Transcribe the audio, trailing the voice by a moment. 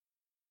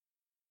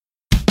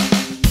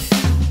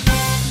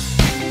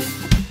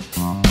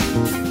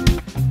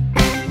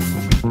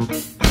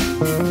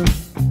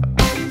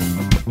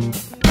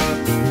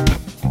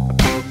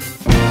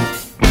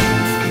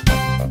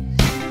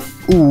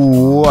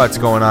What's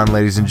going on,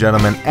 ladies and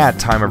gentlemen? At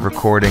time of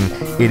recording,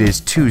 it is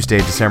Tuesday,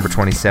 December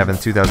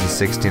 27th,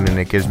 2016, and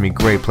it gives me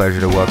great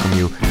pleasure to welcome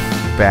you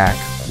back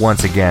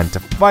once again to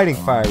Fighting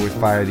Fire with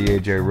Fire, the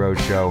AJ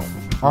Rose Show.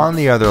 On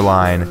the other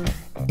line,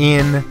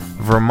 in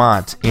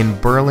Vermont,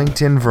 in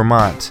Burlington,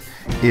 Vermont,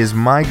 is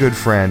my good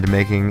friend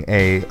making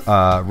a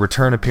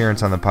return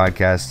appearance on the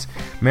podcast.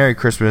 Merry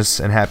Christmas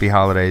and Happy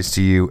Holidays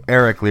to you,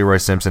 Eric Leroy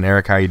Simpson.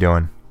 Eric, how you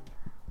doing?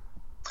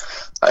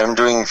 I'm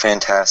doing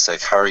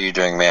fantastic. How are you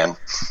doing, man?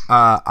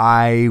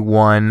 I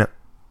won,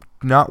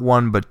 not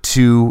one, but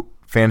 2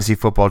 fantasy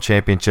football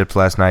championships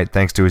last night,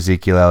 thanks to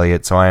Ezekiel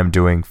Elliott, so I am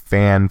doing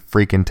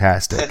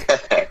fan-freaking-tastic.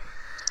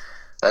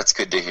 That's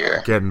good to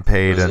hear. Getting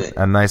paid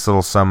a nice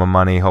little sum of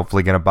money,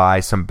 hopefully going to buy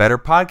some better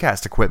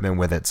podcast equipment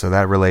with it, so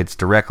that relates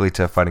directly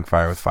to Fighting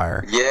Fire with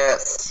Fire.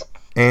 Yes.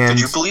 And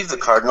did you believe the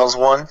Cardinals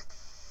won?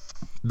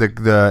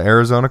 The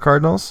Arizona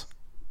Cardinals?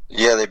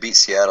 Yeah, they beat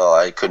Seattle.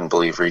 I couldn't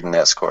believe reading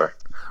that score.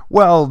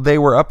 Well, they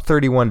were up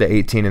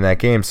 31-18 in that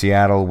game.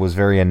 Seattle was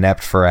very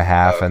inept for a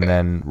half, and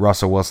then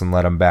Russell Wilson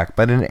led them back.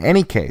 But in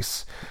any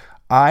case,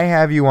 I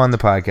have you on the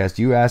podcast.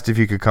 You asked if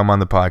you could come on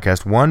the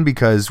podcast. 1,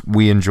 because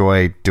we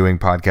enjoy doing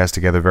podcasts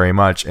together very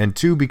much, and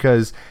 2,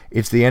 because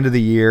it's the end of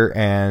the year,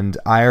 and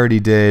I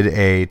already did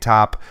a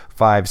top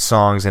 5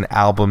 songs and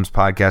albums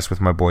podcast with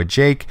my boy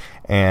Jake,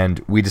 and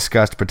we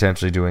discussed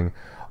potentially doing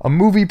a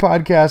movie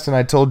podcast, and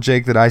I told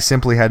Jake that I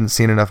simply hadn't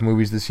seen enough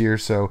movies this year,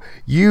 so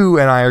you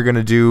and I are going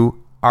to do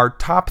our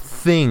top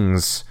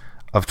things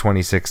of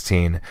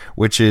 2016,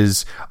 which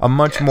is a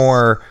much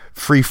more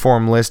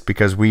free-form list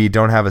because we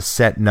don't have a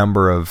set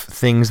number of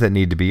things that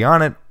need to be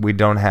on it. We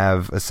don't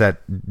have a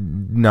set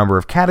number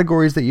of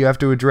categories that you have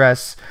to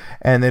address,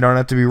 and they don't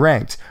have to be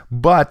ranked.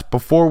 But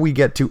before we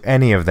get to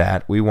any of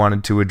that, we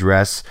wanted to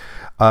address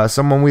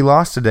someone we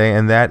lost today,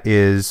 and that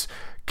is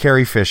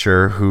Carrie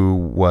Fisher, who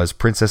was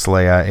Princess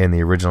Leia in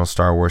the original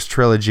Star Wars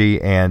trilogy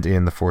and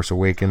in The Force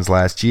Awakens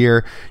last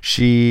year.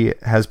 She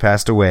has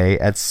passed away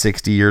at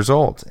 60 years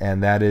old,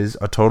 and that is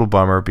a total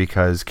bummer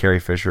because Carrie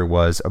Fisher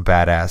was a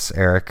badass.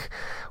 Eric,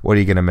 what are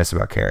you going to miss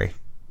about Carrie?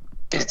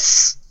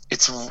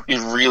 It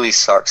really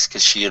sucks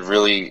because she had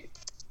really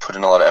put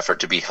in a lot of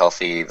effort to be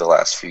healthy the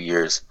last few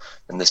years,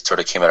 and this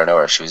sort of came out of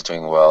nowhere. She was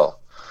doing well.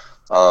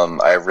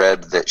 I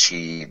read that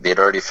they'd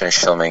already finished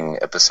filming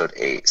episode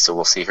 8, so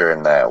we'll see her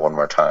in that one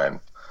more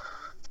time.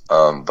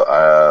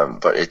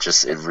 But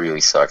it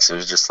really sucks. It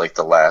was just like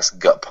the last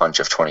gut punch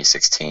of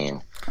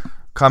 2016.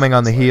 Coming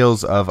on the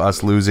heels of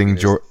us losing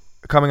George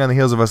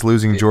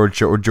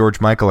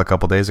Michael a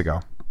couple days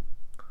ago.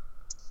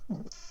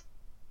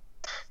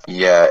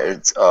 Yeah,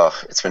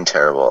 it's been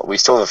terrible. We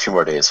still have a few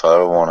more days, so I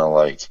don't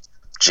want to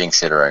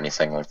jinx it or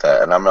anything like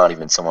that. And I'm not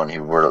even someone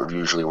who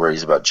usually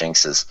worries about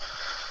jinxes.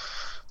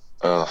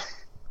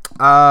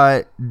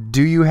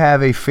 Do you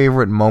have a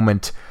favorite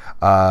moment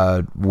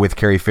with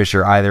Carrie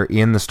Fisher, either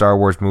in the Star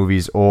Wars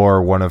movies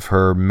or one of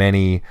her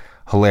many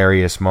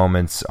hilarious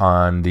moments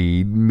on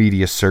the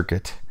media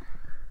circuit?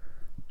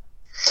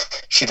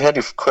 She'd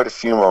had quite a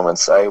few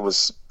moments. I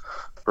was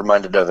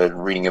reminded of it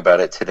reading about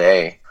it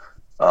today.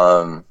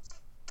 But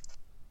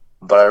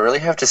I really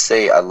have to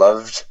say I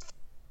loved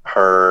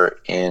her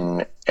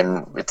and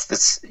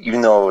it's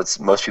even though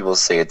most people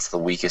say it's the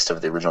weakest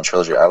of the original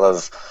trilogy, I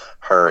love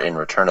her in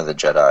Return of the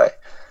Jedi,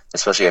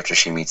 especially after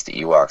she meets the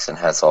Ewoks and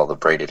has all the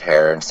braided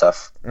hair and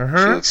stuff. Mm-hmm.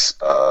 She looks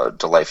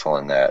delightful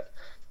in that,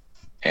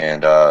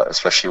 and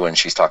especially when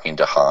she's talking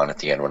to Han at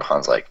the end, when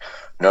Han's like,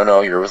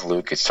 no, you're with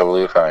Luke, it's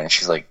totally fine, and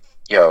she's like,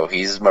 yo,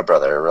 he's my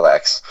brother,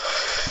 relax.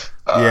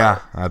 Yeah,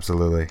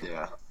 absolutely.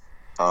 Yeah.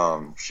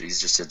 She's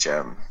just a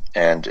gem,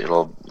 and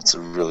it's a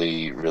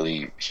really,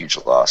 really huge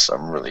loss.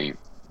 I'm really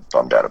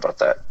bummed out about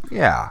that.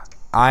 Yeah,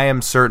 I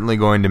am certainly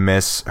going to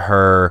miss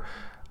her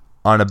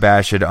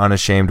unabashed,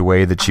 unashamed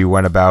way that she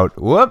went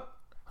about. Whoop!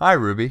 Hi,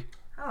 Ruby.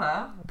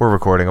 Hello. We're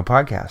recording a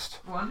podcast.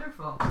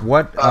 Wonderful.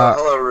 What?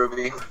 Hello,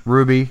 Ruby.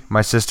 Ruby,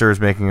 my sister is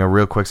making a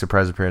real quick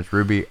surprise appearance.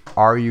 Ruby,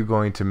 are you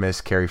going to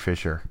miss Carrie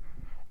Fisher?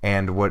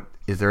 And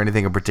is there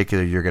anything in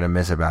particular you're going to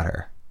miss about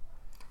her?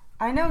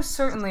 I know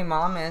certainly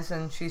Mom is,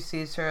 and she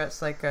sees her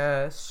as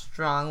a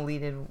strong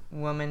leaded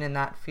woman in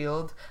that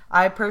field.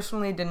 I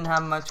personally didn't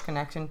have much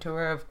connection to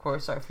her. Of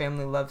course, our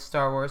family loved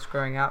Star Wars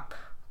growing up,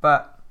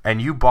 but...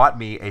 And you bought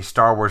me a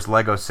Star Wars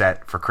Lego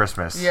set for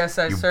Christmas. Yes,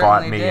 I certainly did. You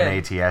bought me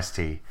an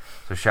ATST,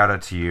 so shout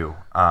out to you.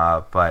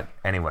 But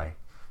anyway,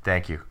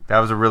 thank you. That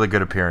was a really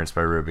good appearance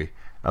by Ruby.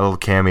 A little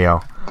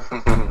cameo.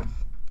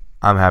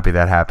 I'm happy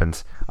that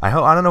happened. I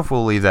don't know if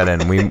we'll leave that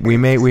in. We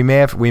may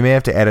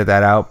have to edit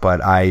that out,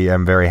 but I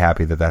am very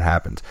happy that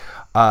happened.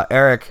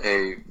 Eric.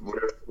 Hey,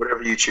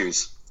 whatever you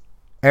choose.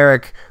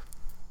 Eric,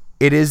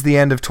 it is the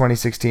end of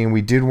 2016.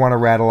 We did want to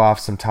rattle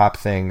off some top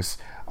things.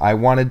 I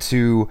wanted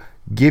to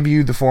give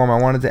you the form. I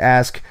wanted to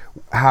ask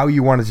how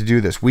you wanted to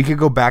do this. We could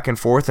go back and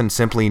forth and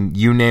simply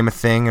you name a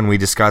thing and we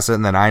discuss it,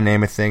 and then I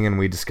name a thing and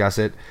we discuss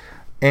it.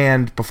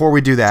 And before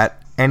we do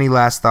that, any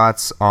last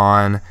thoughts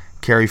on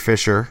Carrie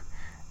Fisher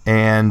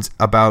and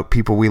about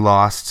people we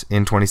lost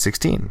in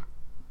 2016?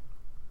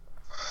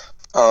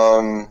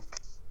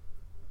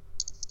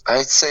 I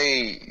I'd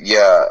say,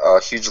 yeah, a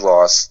huge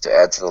loss to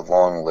add to the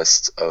long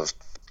list of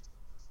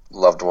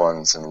loved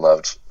ones and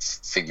loved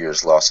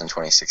figures lost in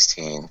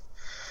 2016.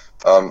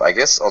 I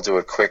guess I'll do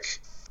a quick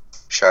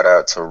shout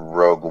out to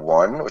Rogue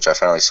One, which I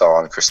finally saw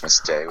on Christmas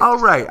Day. Oh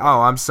right.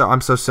 Oh, I'm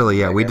so silly.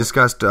 Yeah, we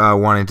discussed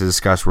wanting to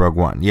discuss Rogue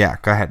One. Yeah,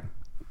 go ahead.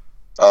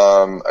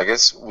 I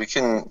guess we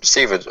can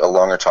save a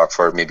longer talk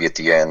for it maybe at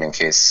the end in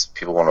case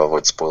people want to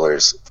avoid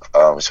spoilers.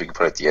 So we can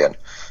put it at the end.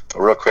 But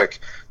real quick,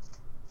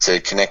 to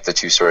connect the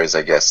two stories,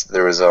 I guess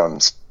there was some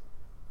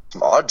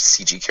odd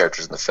CG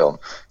characters in the film.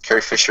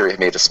 Carrie Fisher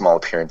made a small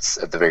appearance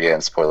at the very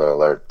end. Spoiler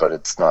alert, but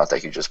it's not that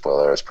huge a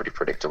spoiler. It's pretty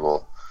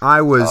predictable.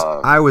 I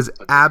was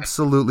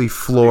absolutely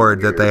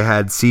floored that they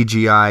had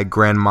CGI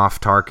Grand Moff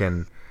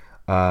Tarkin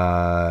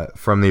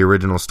from the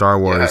original Star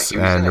Wars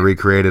and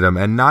recreated him,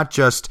 and not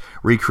just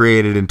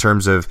recreated in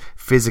terms of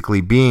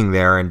physically being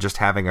there and just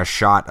having a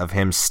shot of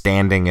him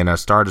standing in a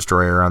Star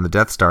Destroyer on the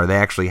Death Star. They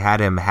actually had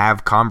him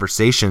have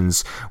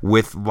conversations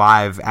with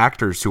live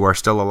actors who are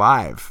still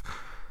alive.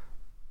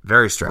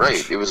 Very strange.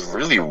 Right. It was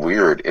really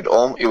weird. It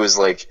was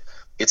like,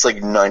 it's like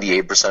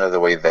 98% of the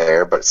way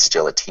there, but it's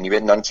still a teeny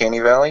bit in Uncanny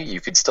Valley.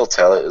 You could still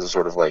tell it was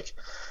sort of like,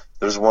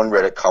 there's one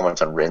Reddit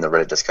comment in the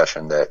Reddit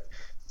discussion that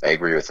I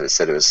agree with. It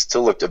said it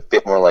still looked a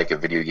bit more like a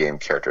video game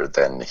character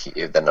than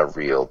a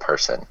real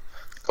person.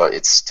 But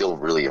it's still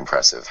really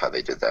impressive how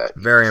they did that.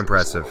 Very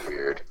impressive.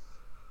 Weird.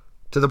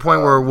 To the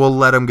point where we'll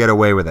let them get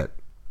away with it.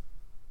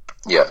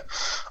 Yeah.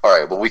 All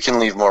right. Well, we can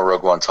leave more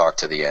Rogue One talk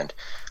to the end.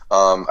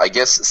 I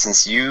guess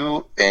since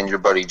you and your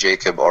buddy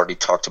Jacob already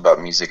talked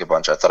about music a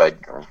bunch, I thought I'd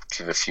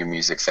give a few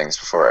music things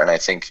before, and I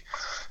think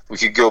we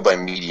could go by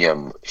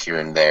medium here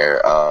and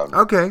there.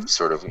 Okay.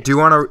 Sort of. Do you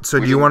want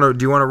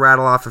to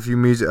rattle off a few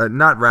music?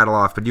 Not rattle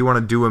off, but do you want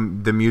to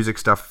do the music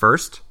stuff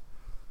first?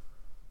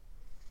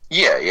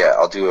 Yeah.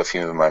 I'll do a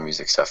few of my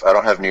music stuff. I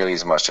don't have nearly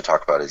as much to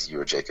talk about as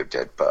you or Jacob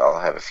did, but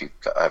I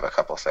have a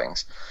couple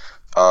things.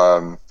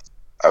 I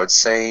would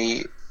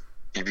say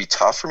it'd be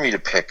tough for me to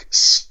pick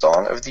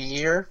Song of the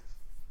Year,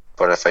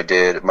 but if I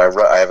did,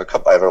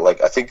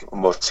 I think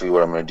mostly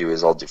what I'm going to do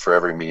is for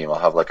every medium, I'll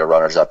have like a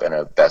runners up and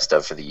a best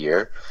of for the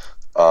year.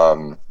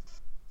 That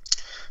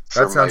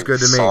sounds good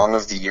to me. Song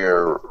of the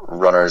Year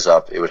runners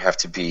up, it would have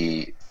to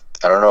be,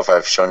 I don't know if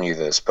I've shown you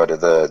this, but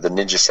the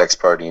Ninja Sex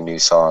Party new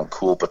song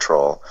Cool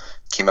Patrol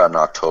came out in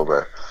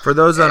October. For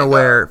those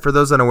unaware,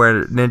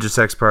 Ninja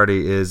Sex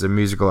Party is a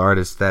musical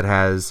artist that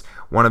has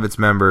one of its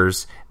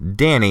members,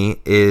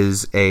 Danny,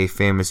 is a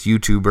famous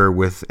YouTuber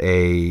with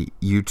a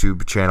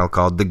YouTube channel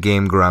called The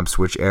Game Grumps,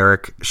 which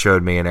Eric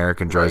showed me and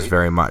Eric enjoys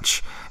very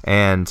much.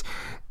 And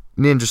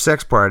Ninja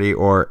Sex Party,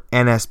 or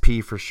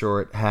NSP for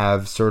short,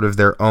 have sort of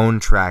their own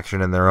traction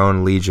and their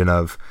own legion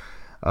of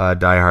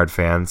diehard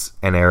fans,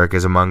 and Eric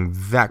is among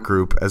that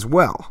group as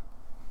well.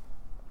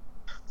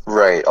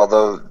 Right,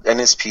 although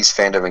NSP's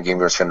fandom and Game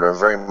Grumps fandom are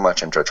very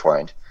much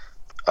intertwined.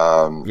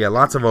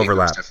 Lots of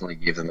overlap. Definitely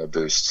gave them a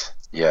boost.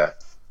 Yeah.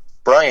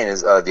 Brian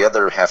is the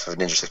other half of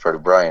Ninja Sex Party.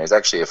 Brian is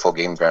actually a full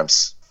Game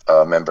Grumps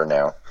member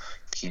now.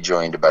 He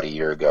joined about a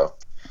year ago,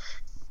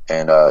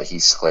 and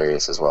he's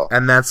hilarious as well.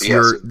 And that's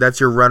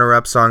your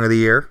runner-up song of the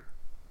year?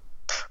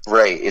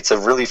 Right. It's a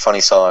really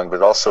funny song, but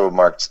it also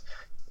marked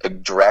a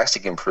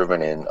drastic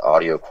improvement in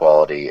audio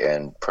quality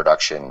and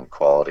production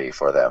quality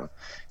for them,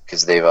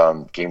 because they've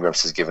Game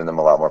Grumps has given them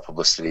a lot more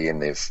publicity,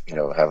 and they've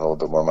have a little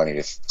bit more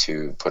money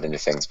to put into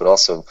things, but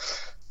also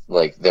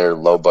like their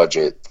low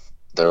budget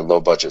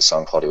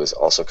song quality was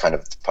also kind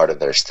of part of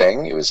their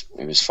thing. It was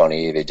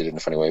funny. They did it in a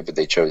funny way, but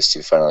they chose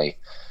to finally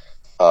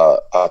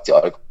up the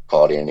audio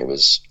quality, and it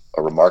was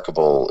a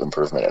remarkable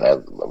improvement, and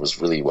it was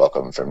really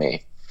welcome for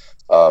me.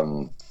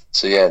 So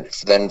yeah,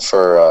 then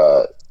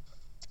for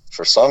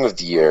Song of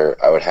the Year,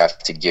 I would have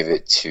to give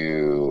it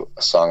to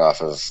a song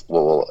off of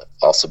what will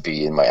also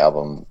be in my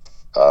album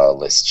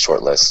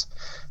short list.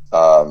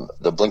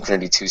 The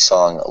Blink-182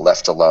 song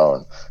 "Left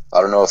Alone." I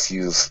don't know if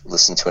you've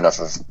listened to enough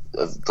of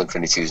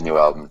Blink-182's new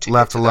album to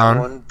Left get to Alone,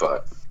 that one,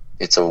 but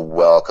it's a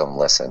welcome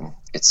listen.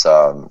 It's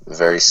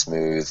very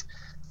smooth,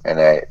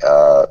 and I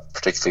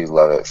particularly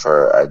love it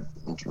I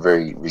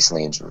very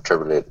recently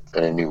interpreted it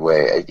in a new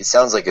way. It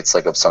sounds like it's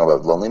like a song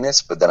about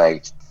loneliness, but then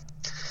I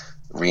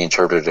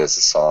reinterpreted it as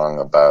a song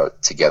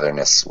about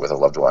togetherness with a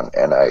loved one,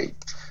 and it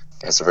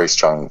has a very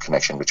strong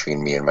connection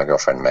between me and my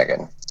girlfriend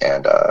Megan.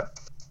 And I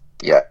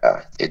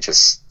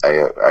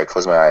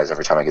close my eyes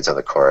every time I get to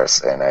the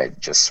chorus, and I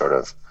just sort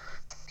of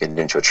get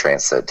into a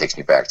trance that takes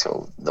me back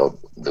to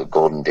the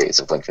golden days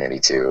of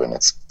Blink-182, and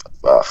it's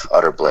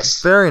utter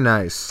bliss. Very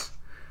nice.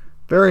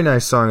 Very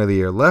nice song of the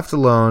year. Left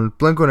Alone,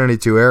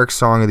 Blink-182, Eric's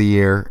song of the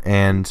year,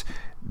 and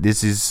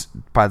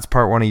that's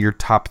part one of your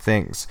top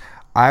things.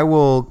 I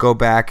will go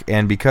back,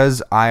 and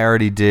because I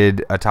already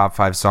did a top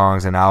 5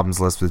 songs and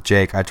albums list with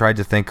Jake, I tried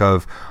to think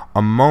of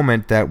a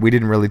moment that we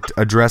didn't really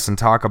address and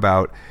talk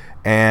about,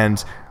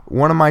 and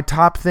one of my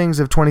top things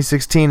of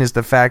 2016 is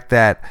the fact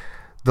that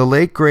the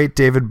late, great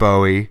David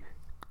Bowie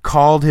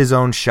called his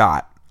own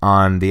shot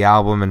on the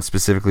album, and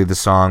specifically the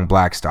song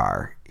Black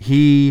Star.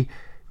 He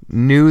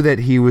knew that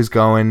he was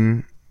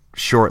going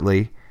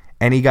shortly,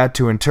 and he got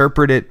to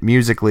interpret it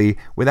musically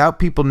without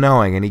people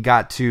knowing, and he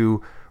got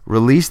to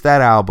release that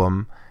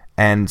album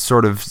and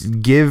sort of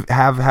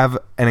have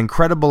an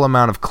incredible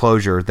amount of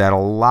closure that a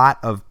lot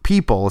of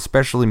people,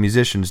 especially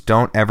musicians,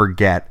 don't ever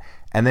get.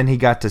 And then he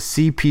got to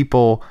see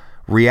people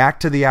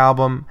react to the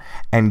album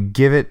and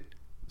give it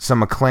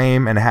some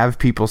acclaim and have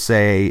people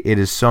say, it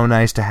is so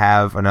nice to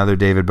have another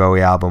David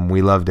Bowie album.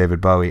 We love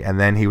David Bowie. And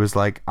then he was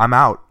like, I'm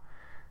out.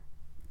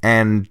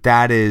 And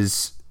that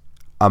is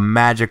a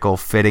magical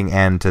fitting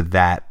end to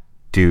that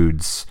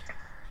dude's,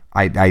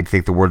 I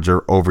think the words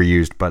are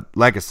overused, but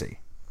legacy.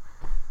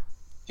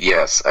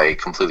 Yes, I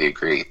completely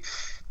agree.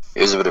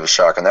 It was a bit of a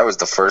shock, and he was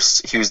the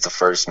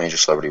first major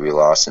celebrity we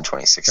lost in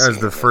 2016. That was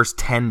the first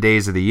 10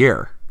 days of the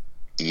year.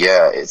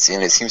 Yeah, it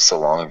seems so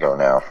long ago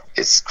now.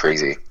 It's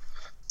crazy.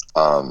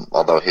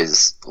 Although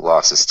his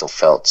loss is still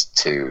felt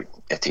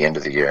at the end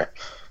of the year,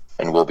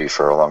 and will be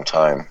for a long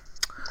time.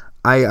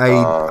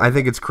 I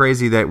think it's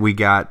crazy that we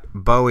got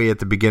Bowie at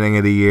the beginning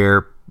of the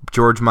year,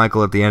 George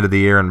Michael at the end of the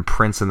year, and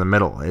Prince in the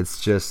middle.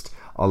 It's just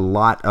a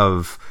lot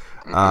of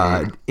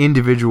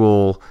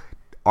individual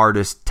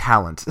artist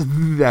talent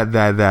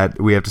that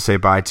we have to say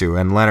bye to,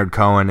 and Leonard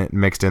Cohen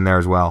mixed in there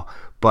as well.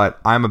 But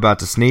I'm about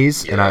to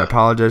sneeze, and I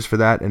apologize for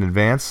that in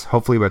advance.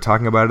 Hopefully by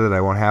talking about it I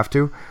won't have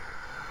to.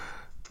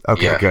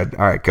 Okay, good.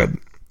 All right, good.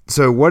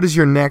 So what is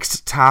your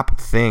next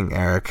top thing,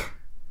 Eric?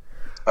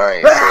 All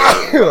right.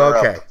 So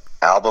okay.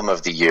 Album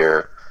of the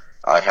year,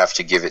 I have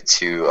to give it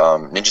to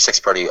Ninja Sex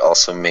Party.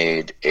 Also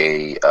made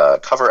a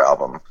cover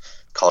album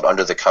called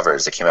Under the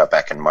Covers that came out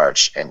back in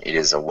March, and it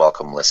is a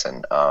welcome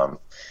listen.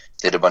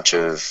 Did a bunch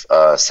of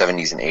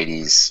 70s and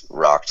 80s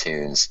rock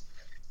tunes,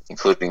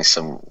 including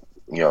some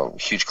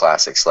huge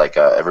classics like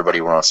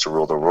Everybody Wants to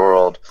Rule the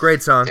World.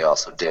 Great song. They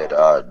also did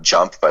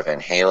Jump by Van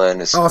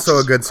Halen. Also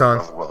a good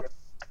song.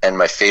 And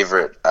my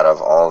favorite out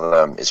of all of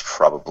them is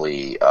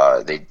probably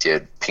they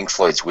did Pink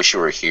Floyd's Wish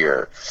You Were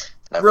Here.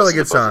 And I've really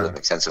listened good to both of song. them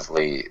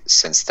extensively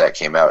since that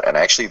came out, and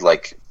I actually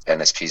like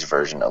NSP's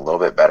version a little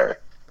bit better.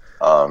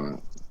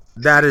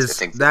 I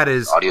think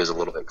the audio is a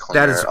little bit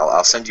cleaner.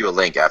 I'll send you a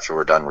link after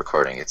we're done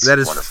recording. It's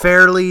wonderful.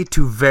 Fairly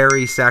to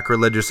very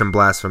sacrilegious and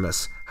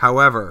blasphemous.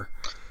 However,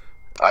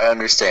 I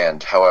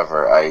understand.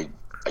 However,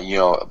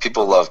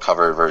 people love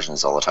cover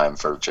versions all the time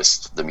for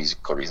just the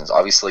musical reasons.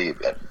 Obviously,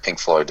 Pink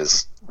Floyd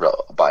is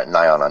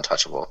nigh on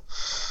untouchable,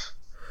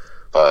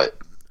 but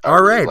I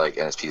really like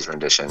NSP's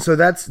rendition. So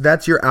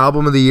that's your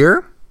album of the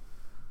year?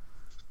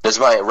 That's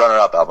my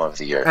runner-up album of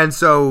the year. And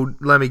so,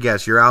 let me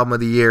guess, your album of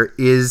the year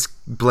is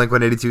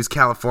Blink-182's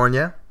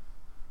California?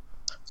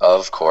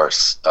 Of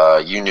course.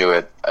 You knew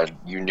it.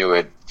 You knew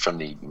it from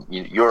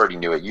you already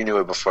knew it. You knew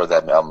it before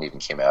that album even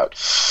came out.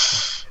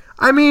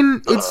 I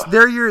mean,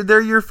 they're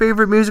your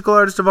favorite musical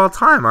artist of all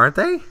time, aren't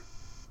they?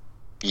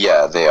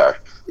 Yeah, they are.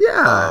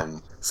 Yeah.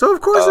 So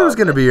of course it was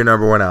going to be your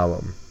number one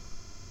album.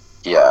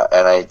 Yeah,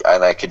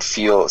 and I could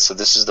feel. So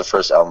this is the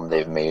first album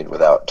they've made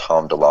without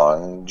Tom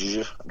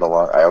DeLonge.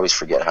 I always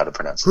forget how to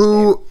pronounce his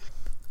name.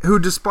 Who,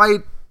 despite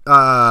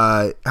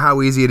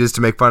how easy it is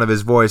to make fun of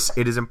his voice,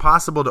 it is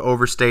impossible to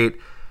overstate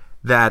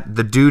that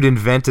the dude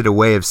invented a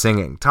way of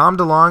singing. Tom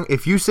DeLonge.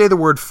 If you say the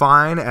word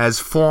 "fine" as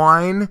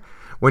 "fine"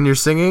 when you're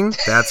singing,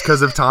 that's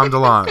because of Tom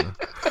DeLonge.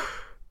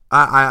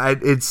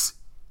 It's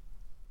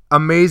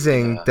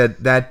amazing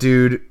that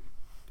dude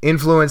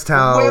influenced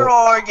how. Where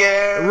are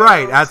you?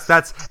 Right,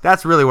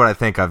 that's really what I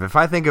think of. If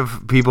I think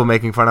of people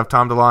making fun of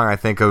Tom DeLonge, I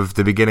think of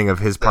the beginning of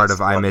his part of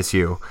 "I Miss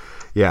You."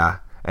 Yeah,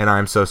 and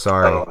I'm so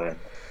sorry. Oh,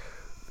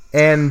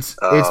 and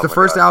it's the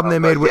first album they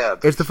made.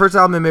 It's the first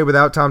album they made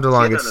without Tom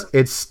DeLonge.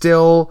 It's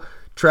still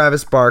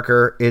Travis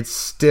Barker. It's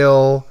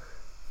still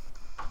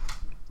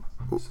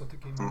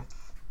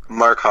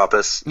Mark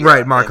Hoppus.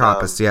 Right, Mark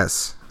Hoppus.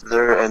 Yes.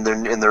 And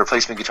the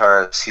replacement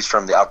guitarist, he's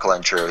from the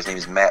Alkaline Trio. His name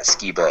is Matt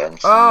Skiba, and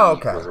he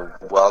was a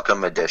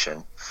welcome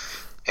addition.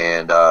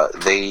 And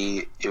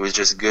it was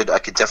just good. I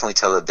could definitely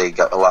tell that they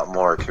got a lot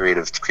more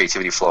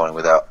creativity flowing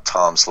without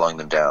Tom slowing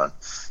them down.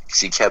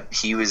 Because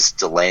he was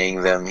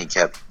delaying them. He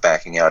kept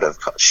backing out of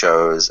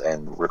shows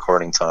and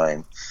recording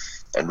time,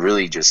 and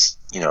really just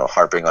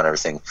harping on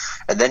everything.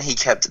 And then he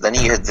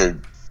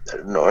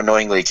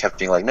annoyingly kept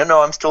being like,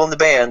 no, I'm still in the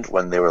band,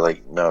 when they were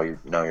like, no,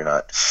 you're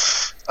not.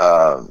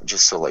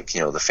 Just so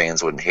the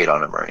fans wouldn't hate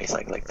on him or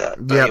anything like that.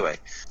 But anyway,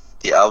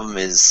 the album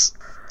is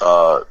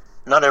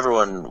not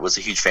everyone was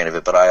a huge fan of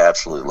it, but I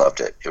absolutely loved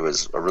it. It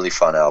was a really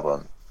fun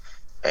album,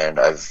 and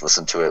I've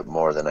listened to it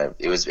more than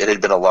it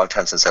had been a long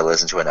time since I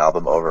listened to an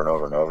album over and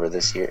over and over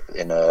this year,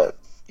 in a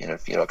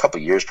couple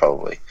years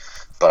probably,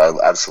 but I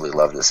absolutely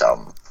loved this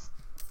album.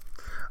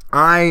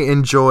 I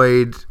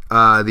enjoyed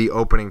the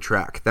opening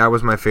track. That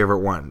was my favorite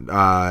one.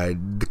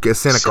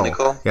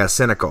 Cynical? Yeah,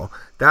 Cynical.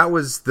 That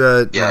was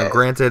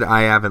granted,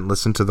 I haven't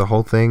listened to the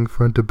whole thing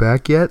front to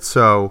back yet,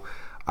 so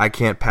I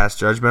can't pass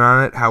judgment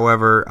on it.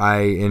 However, I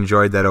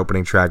enjoyed that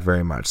opening track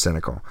very much,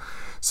 Cynical.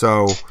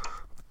 So,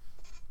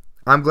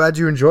 I'm glad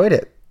you enjoyed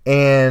it.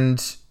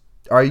 And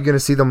are you going to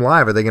see them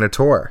live? Are they going to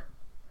tour?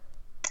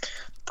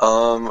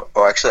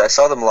 Actually, I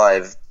saw them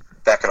live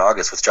back in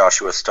August with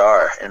Joshua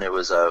Starr, and it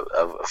was a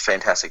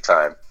fantastic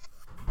time.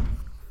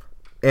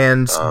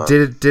 And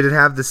did it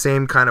have the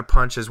same kind of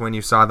punch as when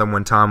you saw them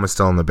when Tom was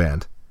still in the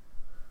band?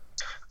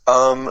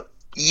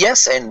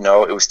 Yes and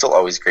no. It was still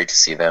always great to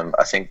see them.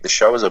 I think the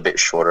show was a bit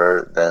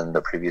shorter than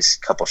the previous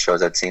couple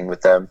shows I'd seen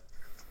with them,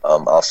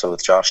 also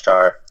with Josh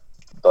Starr,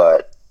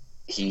 but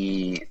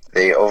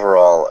they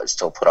overall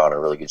still put on a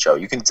really good show.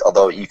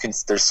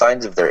 There's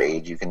signs of their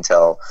age. You can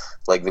tell,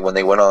 like when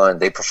they went on,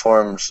 they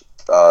performed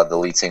the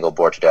lead single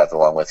 "Bored to Death"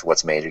 along with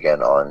 "What's Made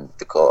Again" on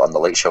the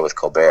Late Show with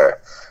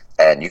Colbert,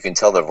 and you can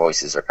tell their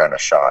voices are kind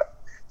of shot.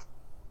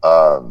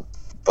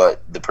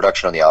 But the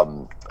production on the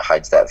album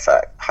hides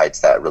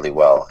that really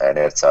well, and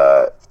it's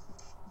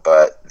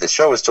but the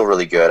show was still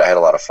really good. I had a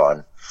lot of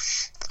fun.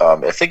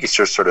 I think it's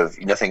just sort of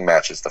nothing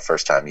matches the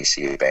first time you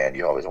see a band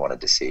you always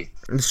wanted to see.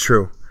 It's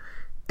true.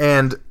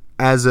 And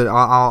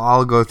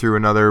I'll go through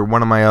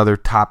one of my other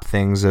top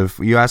things. If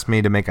you asked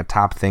me to make a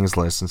top things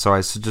list, and so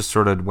I just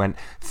sort of went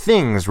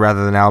things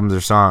rather than albums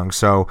or songs.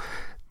 So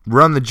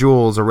Run the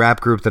Jewels, a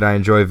rap group that I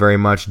enjoy very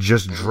much,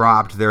 just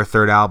dropped their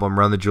third album,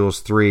 Run the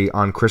Jewels 3,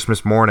 on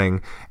Christmas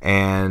morning,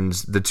 and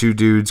the two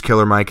dudes,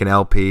 Killer Mike and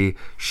LP,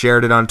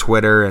 shared it on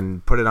Twitter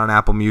and put it on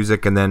Apple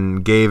Music and then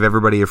gave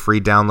everybody a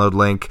free download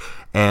link,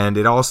 and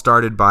it all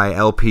started by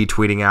LP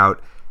tweeting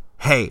out,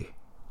 "Hey,"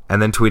 and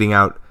then tweeting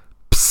out,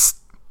 "Psst,"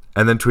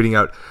 and then tweeting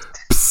out,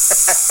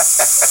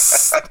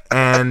 "Psst,"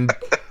 and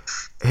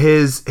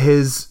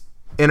his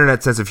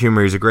internet sense of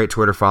humor, he's a great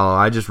Twitter follow.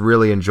 I just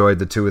really enjoyed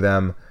the two of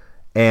them.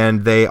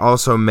 And they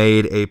also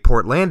made a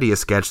Portlandia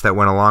sketch that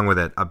went along with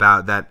it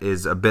that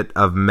is a bit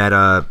of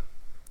meta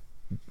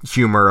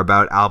humor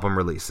about album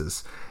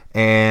releases.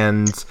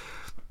 And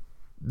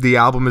the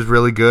album is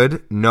really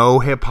good. No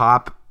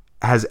hip-hop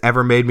has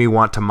ever made me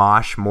want to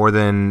mosh more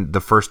than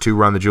the first two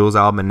Run the Jewels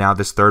album and now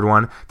this third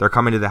one. They're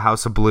coming to the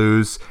House of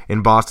Blues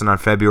in Boston on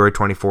February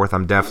 24th.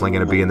 I'm definitely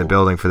going to be in the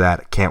building for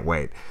that. Can't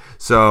wait.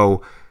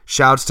 So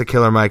shouts to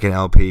Killer Mike and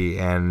LP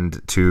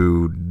and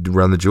to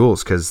Run the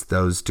Jewels, because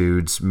those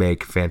dudes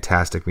make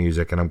fantastic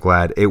music, and I'm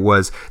glad it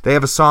was. They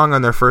have a song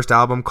on their first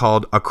album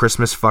called "A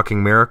Christmas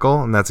Fucking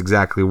Miracle," and that's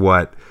exactly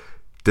what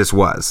this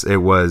was. It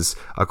was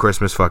a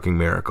Christmas fucking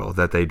miracle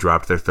that they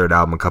dropped their third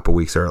album a couple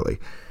weeks early.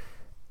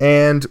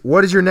 And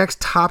what is your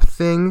next top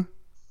thing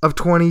of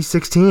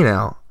 2016,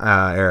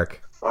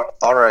 Eric?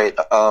 All right.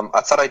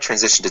 I thought I'd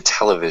transition to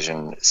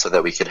television so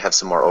that we could have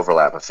some more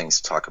overlap of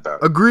things to talk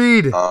about.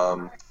 Agreed.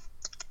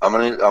 I'm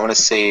gonna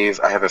save.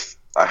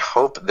 I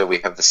hope that we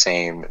have the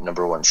same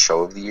number one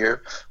show of the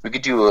year. We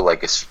could do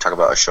talk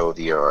about a show of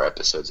the year or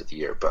episodes of the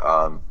year, but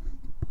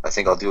I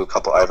think I'll do a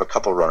couple. I have a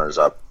couple runners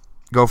up.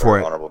 Go for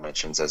it. Honorable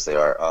mentions as they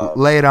are.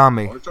 Lay it on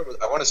me.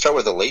 I want to start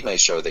with a late night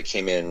show that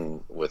came in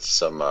with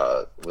some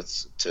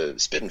to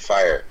Spit and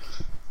Fire.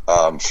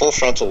 Full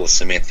Frontal with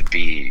Samantha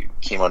Bee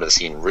came onto the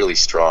scene really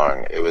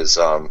strong. It was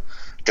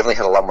definitely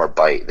had a lot more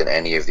bite than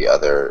any of the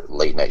other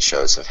late night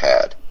shows have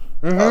had.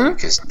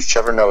 Because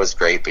Trevor Noah is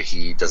great, but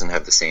he doesn't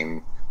have the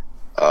same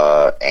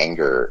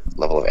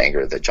level of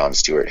anger that Jon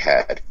Stewart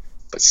had.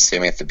 But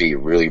Samantha Bee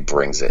really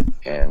brings it,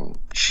 and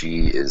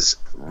she is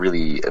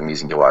really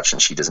amusing to watch,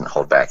 and she doesn't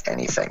hold back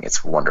anything.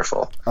 It's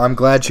wonderful. I'm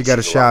glad she got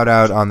a shout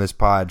out on this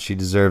pod. She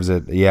deserves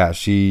it. Yeah,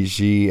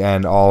 she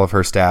and all of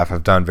her staff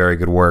have done very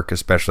good work,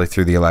 especially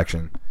through the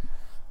election.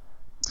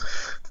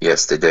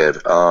 Yes, they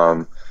did.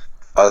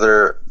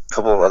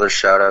 Couple of other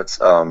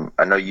shout-outs.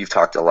 I know you've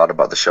talked a lot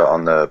about the show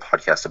on the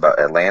podcast about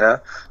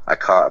Atlanta. I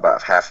caught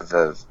about half of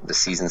the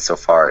season so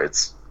far.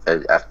 It's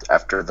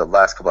after the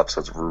last couple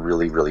episodes were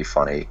really, really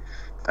funny,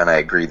 and I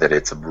agree that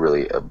it's a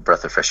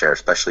breath of fresh air,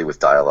 especially with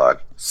dialogue.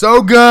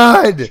 So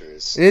good!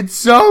 It's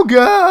so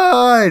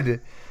good!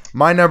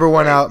 My number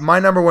one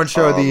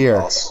show of the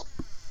year.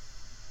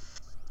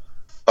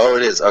 Oh,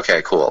 it is?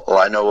 Okay, cool. Well,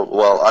 I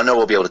know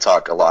we'll be able to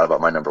talk a lot about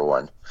my number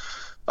one.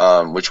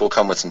 Which will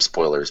come with some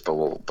spoilers,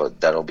 but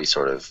that'll be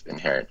sort of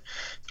inherent.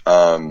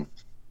 I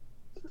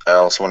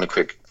also want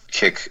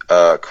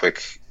to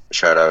quick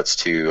shout outs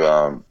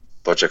to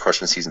BoJack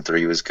Horseman season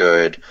 3 was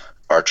good.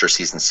 Archer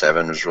season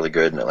 7 was really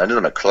good, and it ended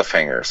on a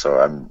cliffhanger, so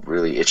I'm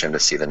really itching to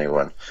see the new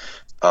one.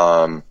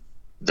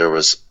 There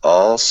was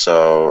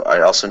also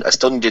I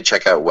still need to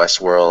check out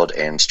Westworld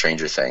and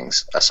Stranger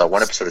Things. I saw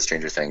one episode of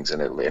Stranger Things,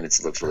 and it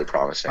looks really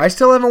promising. I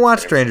still haven't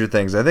watched Stranger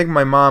Things. I think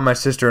my mom, my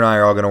sister, and I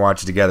are all going to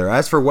watch it together.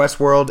 As for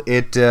Westworld,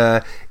 it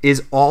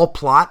is all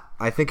plot.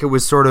 I think it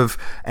was sort of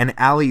an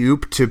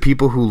alley-oop to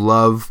people who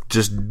love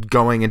just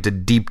going into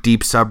deep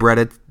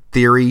subreddit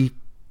theory.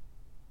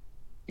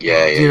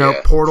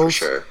 Yeah, portals.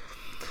 For sure.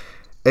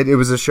 It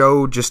was a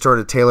show just sort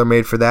of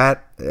tailor-made for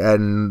that,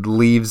 and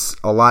leaves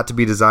a lot to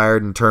be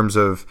desired in terms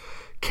of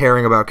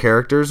caring about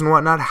characters and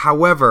whatnot.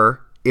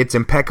 However, it's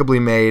impeccably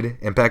made,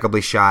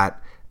 impeccably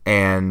shot,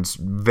 and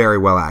very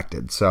well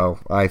acted. So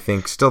I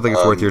still think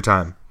it's worth your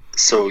time.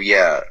 So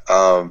yeah,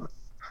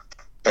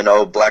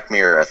 Black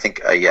Mirror. I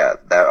think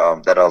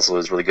that also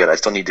is really good. I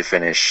still need to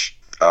finish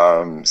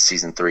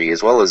season 3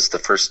 as well as the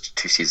first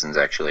 2 seasons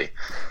actually.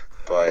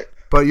 But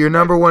your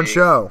number one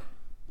show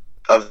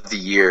of the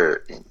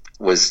year.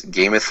 was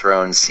Game of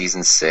Thrones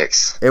season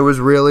 6. It was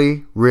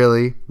really,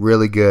 really,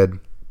 really good.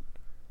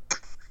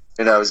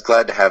 And I was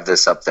glad to have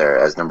this up there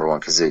as number one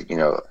because,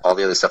 all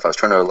the other stuff I was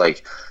trying to,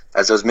 like,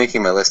 as I was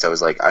making my list, I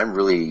was like, I'm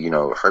really,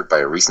 hurt by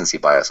a recency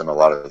bias on a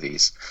lot of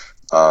these.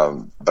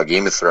 But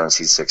Game of Thrones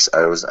season 6,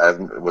 I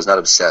was not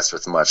obsessed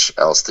with much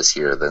else this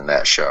year than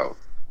that show.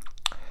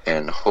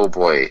 And oh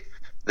boy,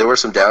 there were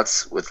some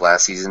doubts with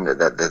last season that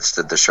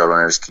the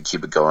showrunners could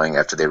keep it going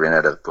after they ran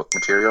out of book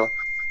material.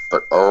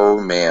 But oh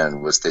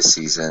man, was this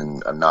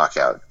season a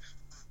knockout.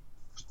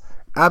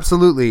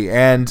 Absolutely,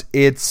 and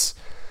it's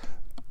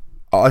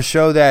a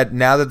show that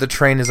now that the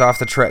train is off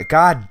the track,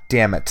 God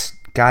damn it.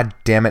 Damn it.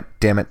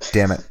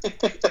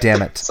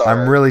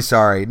 I'm really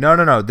sorry.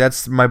 No.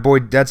 That's my boy.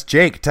 That's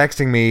Jake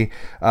texting me,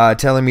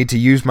 telling me to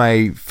use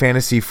my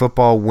fantasy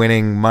football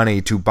winning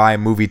money to buy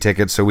movie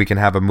tickets so we can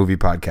have a movie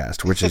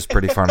podcast, which is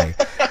pretty funny.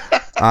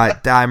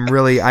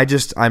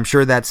 I'm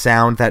sure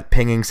that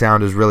pinging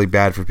sound is really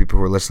bad for people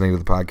who are listening to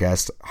the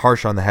podcast.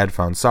 Harsh on the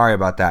headphones. Sorry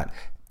about that.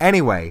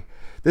 Anyway,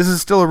 this is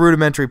still a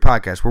rudimentary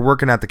podcast. We're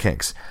working out the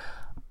kinks.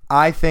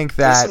 I think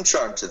that there's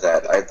some charm to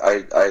that.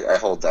 I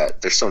hold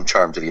that. There's some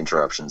charm to the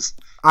interruptions.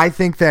 I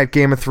think that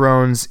Game of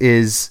Thrones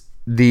is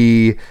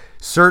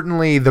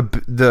certainly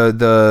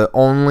the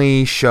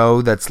only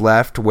show that's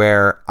left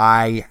where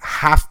I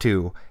have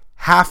to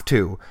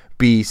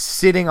be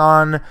sitting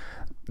on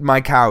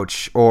my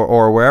couch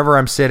or wherever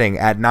I'm sitting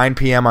at 9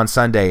 p.m. on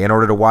Sunday in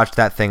order to watch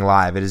that thing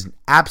live. It is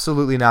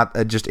absolutely not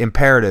just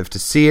imperative to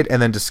see it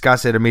and then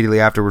discuss it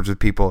immediately afterwards with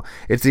people.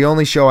 It's the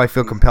only show I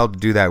feel compelled to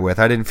do that with.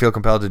 I didn't feel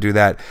compelled to do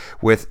that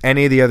with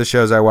any of the other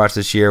shows I watched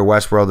this year,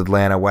 Westworld,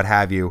 Atlanta, what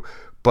have you.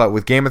 But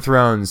with Game of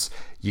Thrones,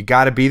 you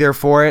got to be there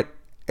for it,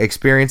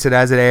 experience it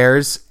as it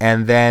airs,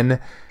 and then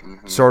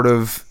sort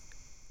of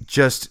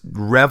just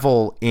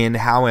revel in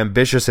how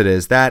ambitious it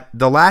is. That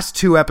the last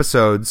 2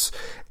 episodes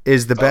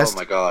is the best. Oh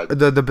my God.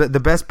 The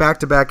best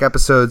back-to-back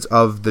episodes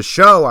of the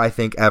show, I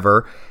think,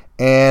 ever,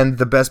 and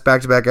the best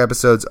back-to-back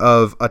episodes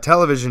of a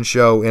television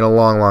show in a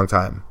long, long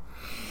time.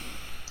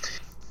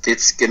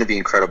 It's going to be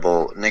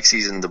incredible. Next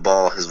season, the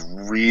ball has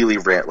really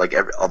ran.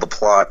 All the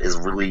plot is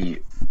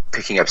really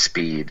picking up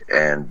speed,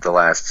 and the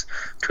last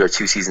 2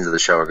 seasons of the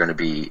show are going to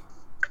be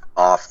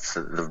off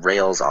the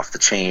rails, off the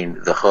chain,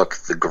 the hook,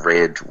 the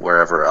grid,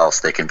 wherever else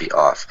they can be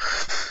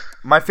off.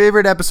 My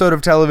favorite episode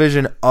of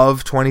television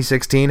of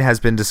 2016 has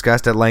been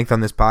discussed at length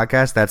on this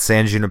podcast. That's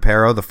San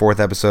Junipero, the 4th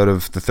episode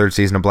of the 3rd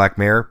season of Black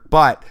Mirror.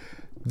 But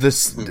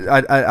this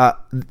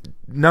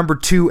number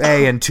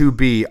 2A and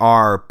 2B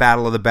are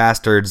Battle of the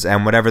Bastards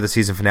and whatever the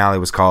season finale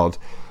was called.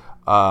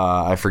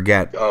 I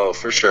forget. Oh,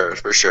 for sure.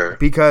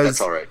 Because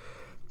that's all right.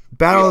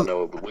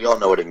 We all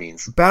know what it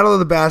means. Battle of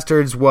the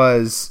Bastards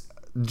was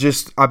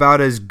just about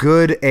as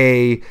good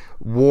a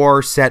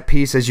war set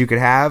piece as you could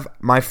have.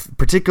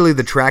 Particularly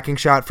the tracking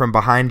shot from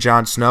behind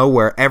Jon Snow,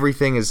 where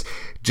everything is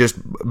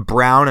just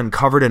brown and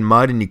covered in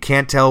mud, and you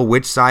can't tell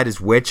which side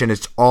is which, and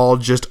it's all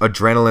just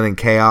adrenaline and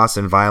chaos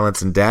and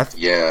violence and death.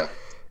 Yeah,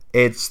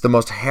 it's the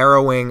most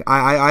harrowing.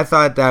 I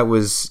thought that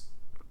was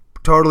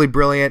totally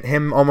brilliant.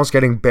 Him almost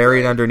getting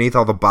buried underneath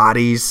all the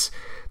bodies,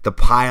 the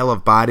pile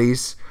of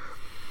bodies.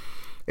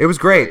 It was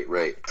great.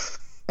 Right.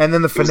 And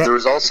then there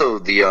was also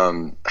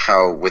the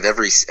how with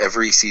every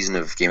season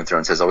of Game of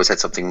Thrones has always had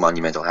something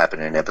monumental happen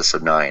in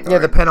episode 9. Yeah,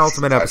 the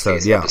penultimate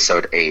episode. Yeah,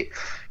 episode 8.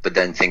 But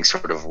then things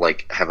sort of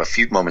have a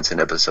few moments in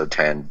episode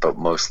 10, but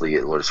mostly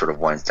it sort of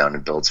winds down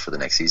and builds for the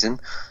next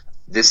season.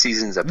 This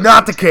season's episode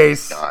not the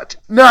case.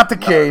 Not the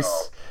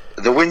case.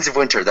 The Winds of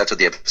Winter. That's what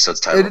the episode's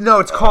titled. No,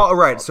 it's called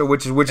right. So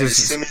which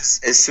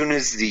is as soon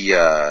as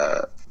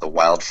the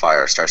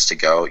wildfire starts to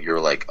go, you're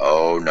like,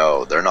 oh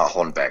no, they're not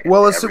holding back.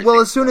 As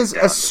soon as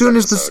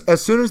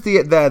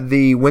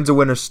the Winds of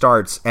Winter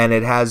starts, and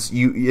it has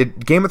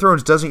Game of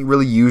Thrones doesn't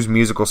really use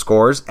musical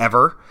scores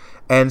ever,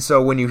 and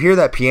so when you hear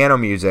that piano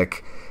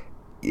music,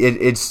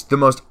 it's the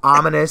most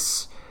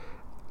ominous.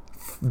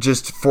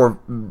 Just for,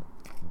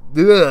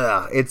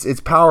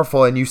 it's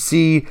powerful, and you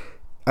see.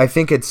 I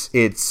think it's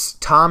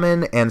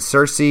Tommen and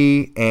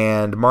Cersei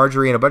and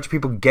Marjorie and a bunch of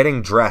people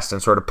getting dressed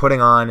and sort of putting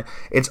on.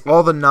 It's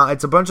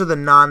a bunch of the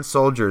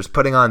non-soldiers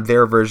putting on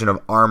their version of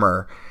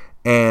armor,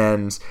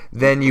 and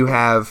then you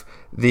have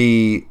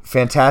the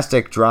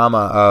fantastic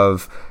drama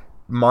of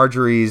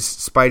Marjorie's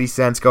spidey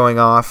sense going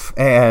off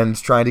and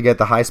trying to get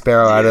the High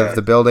Sparrow out of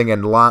the building,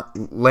 and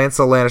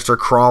Lancel Lannister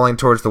crawling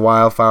towards the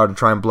wildfire to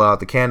try and blow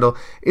out the candle.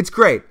 It's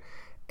great,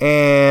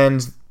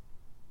 and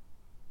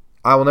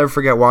I will never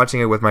forget watching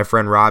it with my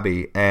friend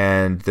Robbie,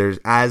 and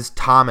as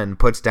Tommen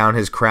puts down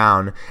his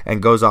crown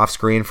and goes off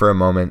screen for a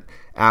moment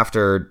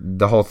after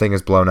the whole thing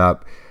is blown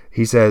up,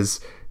 he says,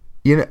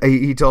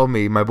 he told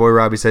me, my boy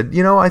Robbie said,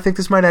 I think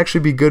this might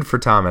actually be good for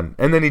Tommen,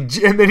 and then he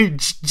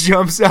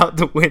jumps out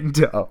the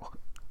window.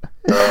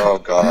 Oh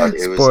God!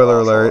 It Spoiler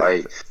was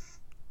alert.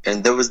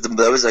 And that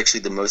was actually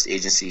the most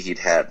agency he'd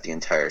had the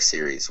entire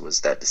series, was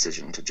that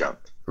decision to jump.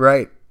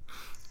 Right.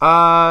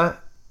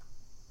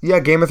 Yeah,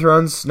 Game of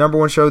Thrones, number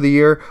 1 show of the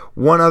year.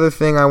 One other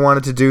thing I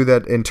wanted to do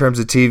that in terms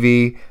of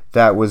TV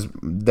there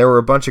were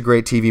a bunch of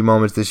great TV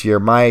moments this year.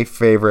 My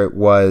favorite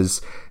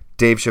was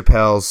Dave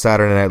Chappelle's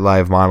Saturday Night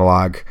Live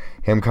monologue,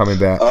 him coming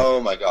back.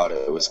 Oh my god,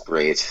 it was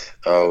great.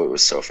 Oh, it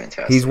was so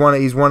fantastic. He's one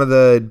of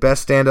the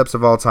best stand-ups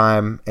of all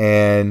time,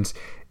 and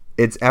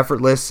it's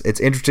effortless. It's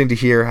interesting to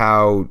hear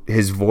how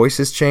his voice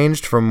has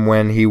changed from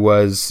when he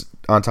was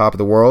on top of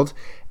the world,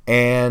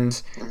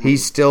 and he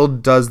still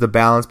does the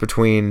balance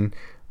between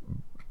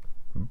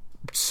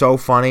so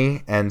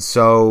funny and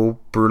so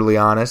brutally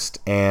honest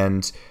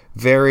and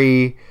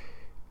very,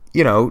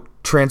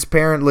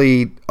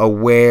 transparently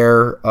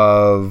aware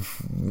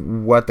of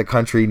what the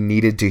country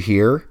needed to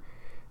hear.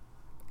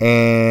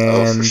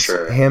 And for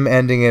sure. Him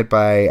ending it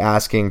by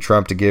asking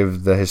Trump to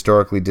give the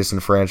historically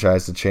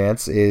disenfranchised a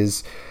chance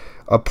is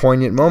a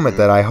poignant moment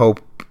that I hope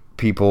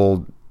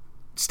people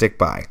stick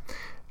by.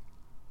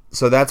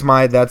 So that's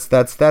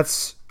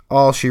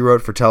all she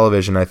wrote for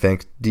television, I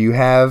think. Do you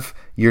have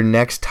your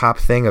next top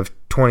thing of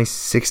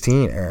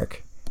 2016,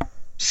 Eric?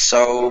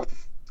 So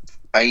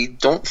I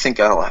don't think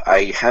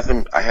I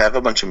have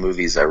a bunch of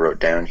movies I wrote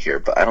down here,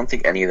 but I don't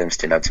think any of them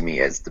stand out to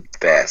me as the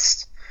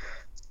best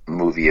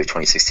movie of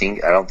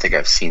 2016. I don't think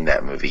I've seen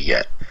that movie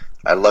yet.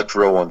 I liked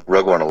Rogue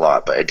One a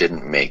lot, but it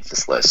didn't make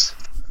this list.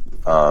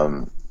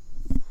 I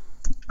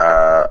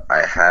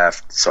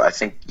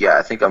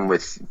think I'm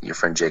with your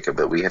friend Jacob,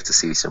 but we have to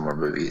see some more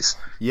movies.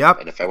 Yep.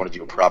 And if I want to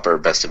do a proper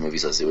best of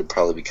movies list, it would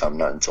probably become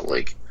not until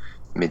like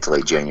mid to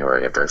late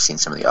January after I've seen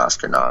some of the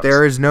Oscar noms.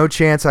 There is no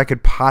chance I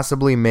could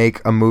possibly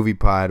make a movie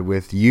pod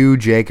with you,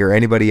 Jake, or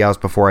anybody else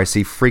before I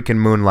see freaking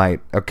Moonlight,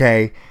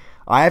 okay?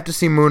 I have to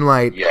see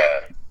Moonlight. Yeah.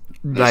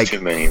 There's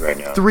too many right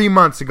now. 3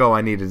 months ago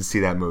I needed to see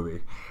that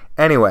movie.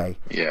 Anyway.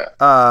 Yeah.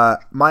 I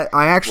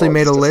actually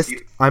made a list.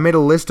 I made a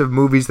list of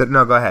movies that...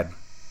 No, go ahead.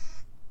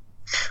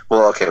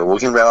 Well, okay. Well, we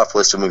can rattle off a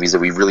list of movies that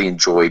we really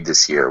enjoyed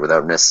this year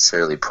without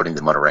necessarily putting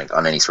them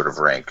on any sort of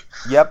rank.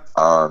 Yep.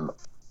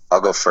 I'll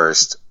go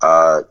first.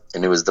 And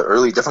it was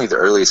definitely the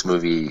earliest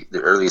movie, the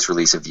earliest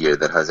release of the year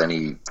that has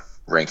any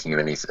ranking of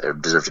anything or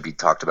deserve to be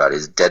talked about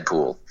is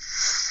Deadpool.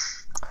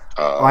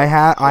 I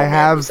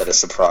have. Was that a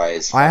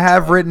surprise? I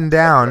have written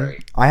down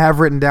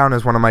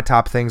as one of my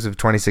top things of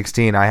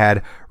 2016. I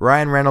had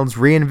Ryan Reynolds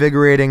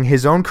reinvigorating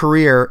his own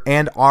career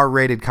and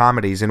R-rated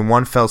comedies in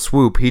one fell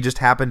swoop. He just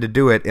happened to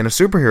do it in a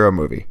superhero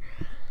movie.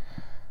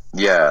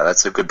 Yeah,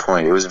 that's a good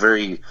point. It was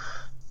very.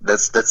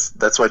 That's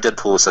why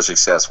Deadpool was such a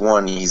success.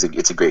 One,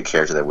 it's a great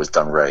character that was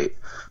done right,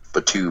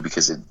 but two,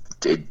 because it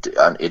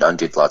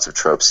undid lots of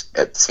tropes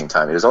at the same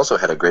time. It has also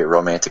had a great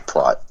romantic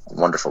plot,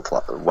 wonderful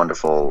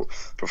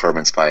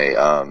performance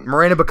by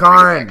Marina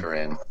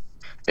Baccarin.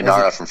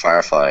 Inara from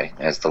Firefly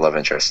as the love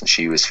interest, and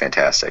she was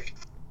fantastic.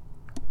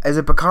 Is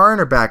it Baccarin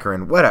or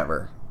Baccarin?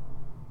 Whatever.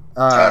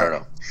 I don't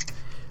know.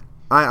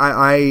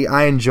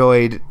 I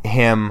enjoyed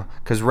him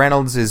because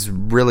Reynolds is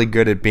really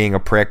good at being a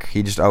prick.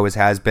 He just always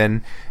has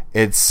been.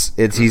 He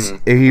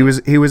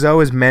was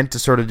always meant to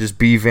sort of just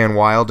be Van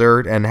Wilder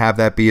and have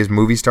that be his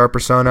movie star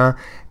persona,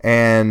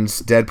 and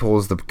Deadpool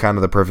is the kind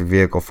of the perfect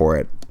vehicle for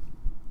it.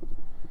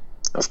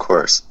 Of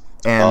course.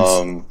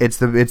 And it's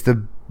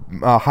the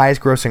highest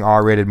grossing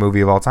R-rated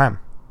movie of all time.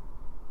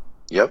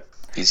 Yep,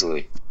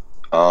 easily.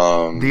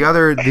 The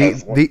other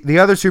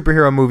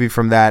superhero movie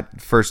from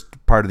that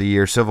first part of the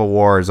year, Civil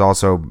War, is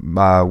also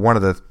one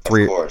of the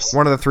three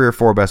or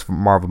four best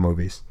Marvel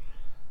movies.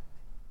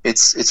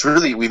 It's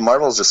really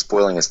Marvel's just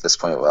spoiling us at this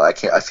point. Well,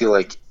 I feel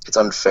like it's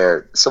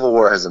unfair. Civil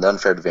War has an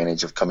unfair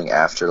advantage of coming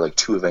after like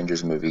two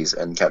Avengers movies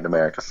and Captain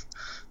America,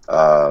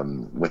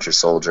 Winter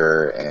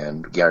Soldier,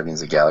 and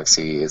Guardians of the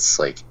Galaxy. It's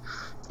like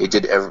it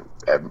did.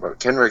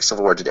 Captain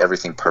Civil War did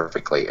everything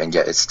perfectly, and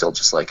yet it's still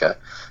just like a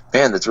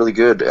man that's really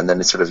good. And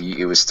then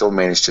it was still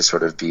managed to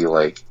sort of be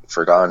like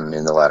forgotten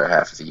in the latter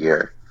half of the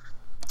year.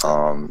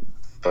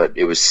 But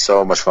it was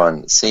so much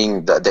fun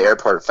seeing the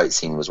airport fight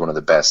scene was one of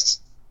the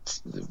best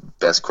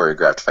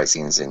choreographed fight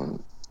scenes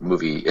in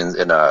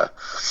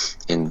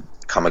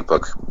comic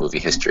book movie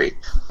history,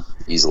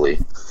 easily.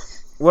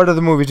 What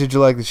other movies did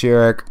you like this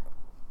year, Eric?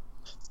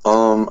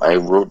 I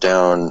wrote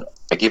down.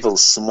 I gave a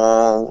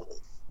small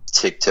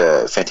tick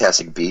to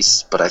Fantastic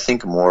Beasts, but I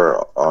think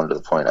more onto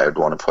the point I would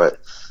want to put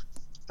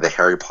the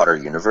Harry Potter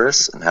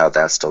universe and how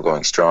that's still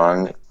going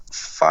strong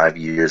 5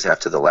 years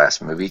after the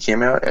last movie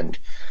came out and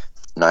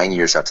 9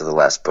 years after the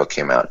last book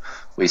came out.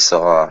 We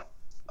saw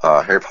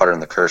Harry Potter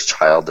and the Cursed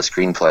Child, the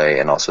screenplay,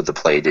 and also the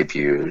play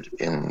debuted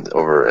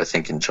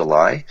in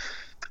July.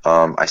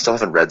 I still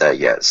haven't read that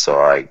yet, so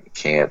I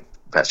can't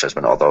pass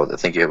judgment, although I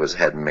think it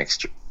had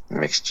mixed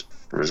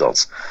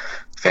results.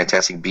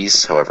 Fantastic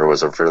Beasts, however,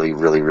 was a really,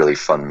 really, really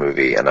fun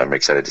movie, and I'm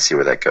excited to see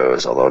where that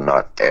goes, although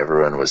not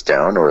everyone was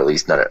down, or at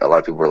least not a lot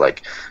of people were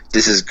like,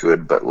 this is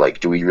good, but like,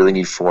 do we really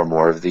need 4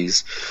 more of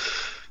these?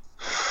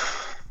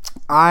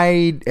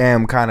 I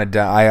am kind of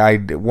done. I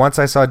once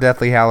I saw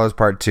Deathly Hallows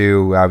Part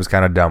 2, I was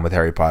kind of done with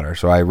Harry Potter,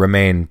 so I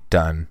remain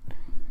done.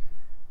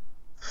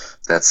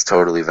 That's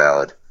totally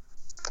valid.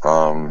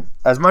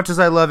 As much as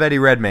I love Eddie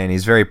Redmayne,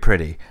 he's very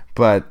pretty,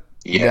 but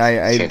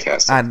yeah,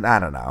 fantastic. I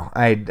don't know.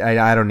 I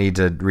don't need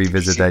to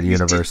revisit that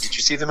universe. Did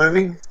you see the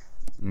movie?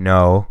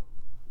 No.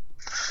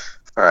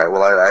 All right.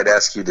 Well, I'd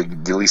ask you to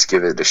at least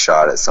give it a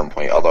shot at some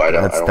point. Although I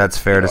don't. That's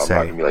fair to I'm say.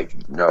 not gonna be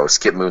like, no,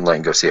 skip Moonlight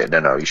and go see it.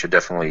 No. You should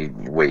definitely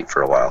wait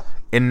for a while.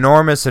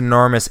 Enormous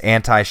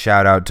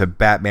anti-shout out to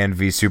Batman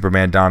v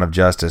Superman: Dawn of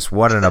Justice.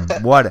 What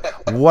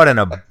an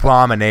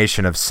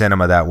abomination of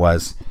cinema that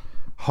was.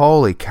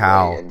 Holy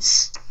cow!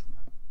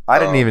 I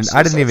didn't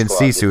even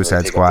see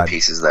Suicide Squad.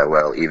 Pieces that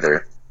well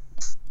either.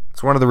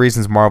 It's one of the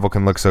reasons Marvel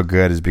can look so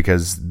good is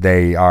because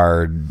they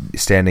are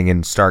standing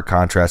in stark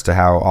contrast to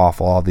how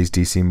awful all these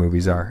DC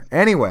movies are.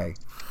 Anyway,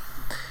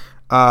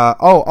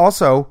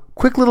 also,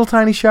 quick little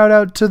tiny shout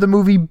out to the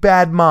movie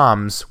Bad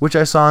Moms, which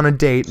I saw on a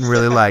date and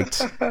really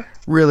liked.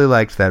 Really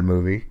liked that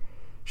movie.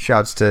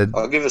 Shouts to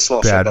I'll give a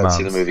small Bad shout out Moms.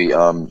 to the movie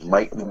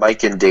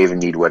Mike and Dave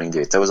Need Wedding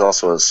Dates. That was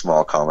also a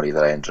small comedy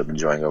that I ended up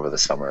enjoying over the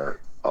summer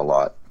a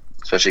lot.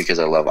 Especially because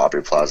I love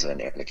Aubrey Plaza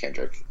and Anna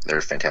Kendrick. They're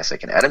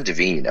fantastic. And Adam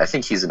Devine, I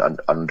think he's an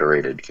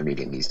underrated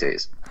comedian these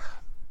days.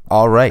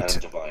 All right.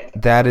 Adam Devine.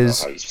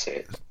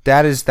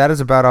 That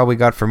is about all we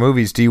got for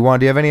movies. Do you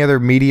have any other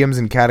mediums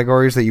and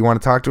categories that you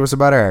want to talk to us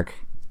about, Eric?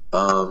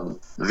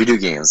 Video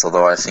games,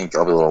 although I think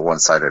I'll be a little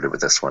one-sided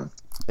with this one.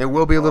 It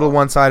will be a little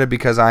one-sided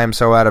because I am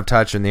so out of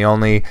touch, and I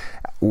only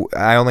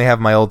have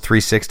my old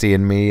 360,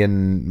 and me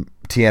and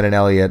Tien and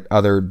Elliot,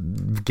 other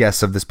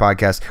guests of this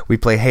podcast, we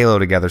play Halo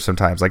together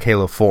sometimes, like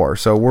Halo 4.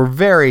 So we're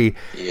very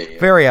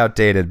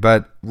outdated.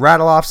 But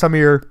rattle off some of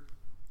your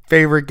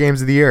favorite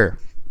games of the year.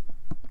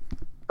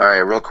 All right,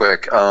 real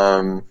quick.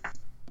 A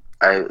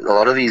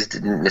lot of these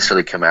didn't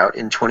necessarily come out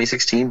in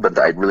 2016, but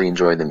I really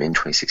enjoyed them in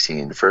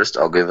 2016. First,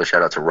 I'll give a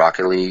shout out to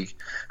Rocket League,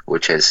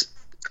 which it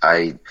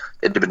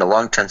had been a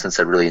long time since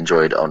I really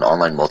enjoyed an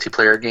online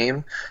multiplayer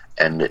game,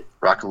 and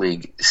Rocket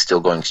League is still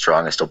going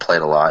strong. I still play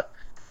it a lot.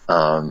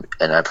 And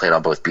I played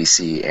on both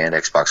PC and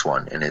Xbox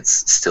One, and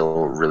it's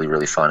still really,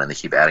 really fun, and they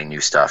keep adding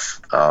new stuff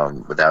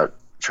without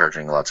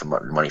charging lots of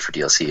money for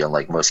DLC,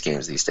 unlike most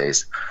games these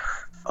days.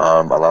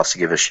 I'll also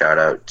give a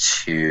shout-out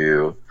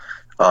to...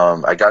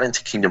 I got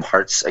into Kingdom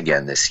Hearts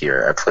again this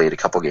year. I played a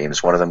couple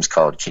games. One of them is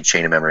called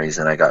Chain of Memories,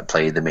 and I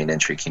played the main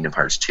entry, Kingdom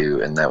Hearts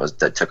 2, and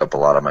that took up a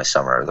lot of my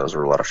summer. Those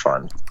were a lot of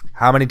fun.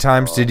 How many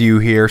times did you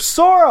hear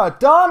Sora,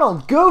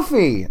 Donald,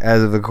 Goofy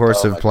as of the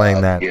course of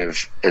playing that? You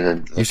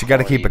should got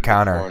to keep a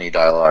counter. The corny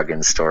dialogue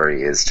and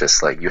story is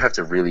just like, you have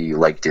to really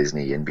like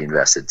Disney and be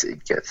invested to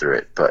get through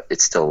it. But I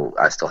still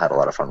had a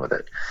lot of fun with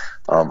it.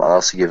 I'll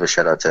also give a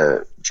shout out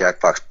to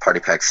Jackbox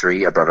Party Pack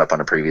 3. I brought it up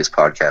on a previous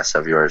podcast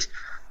of yours.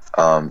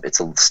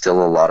 It's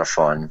still a lot of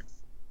fun.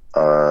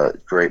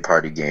 Great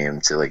party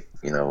game to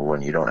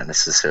when you don't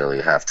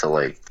necessarily have to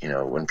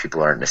when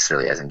people aren't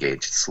necessarily as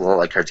engaged. It's a little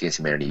like Cards Against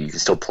Humanity. You can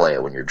still play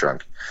it when you're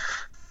drunk.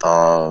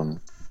 I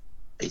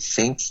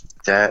think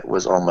that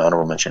was all my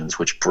honorable mentions,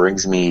 which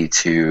brings me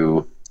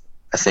to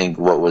I think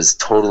what was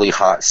totally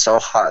so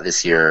hot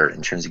this year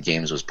in terms of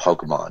games was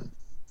Pokemon.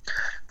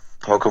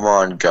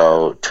 Pokemon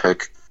Go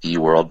took the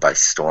world by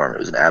storm. It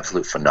was an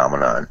absolute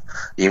phenomenon.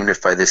 Even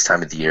if by this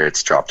time of the year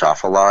it's dropped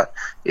off a lot,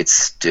 it's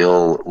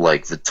still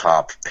like the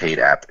top paid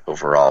app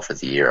overall for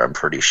the year, I'm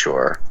pretty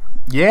sure.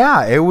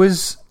 Yeah, it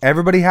was.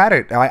 Everybody had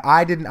it.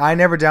 I didn't. I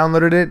never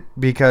downloaded it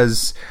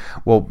because,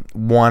 well,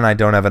 one, I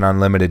don't have an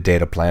unlimited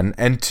data plan,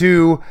 and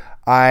two,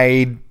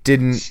 I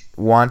didn't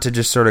want to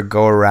just sort of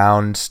go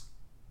around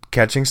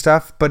catching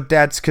stuff. But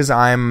that's because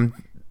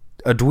I'm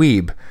a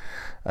dweeb.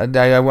 I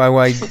don't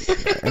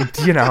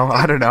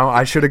know.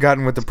 I should have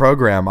gotten with the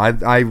program.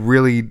 I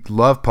really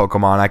love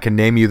Pokemon. I can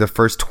name you the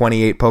first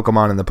 28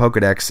 Pokemon in the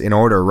Pokedex in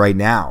order right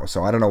now.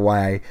 So I don't know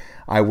why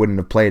I wouldn't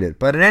have played it.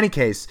 But in any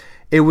case,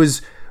 it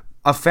was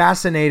a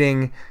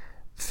fascinating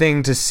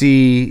thing to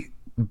see,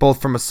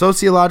 both from a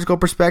sociological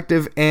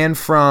perspective and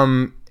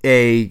from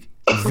a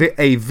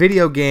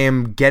video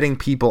game getting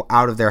people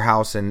out of their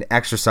house and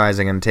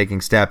exercising and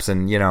taking steps.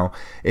 And,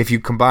 if you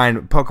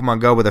combine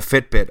Pokemon Go with a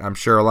Fitbit, I'm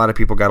sure a lot of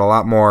people got a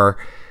lot more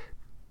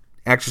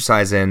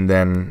exercise in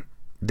than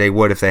they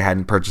would if they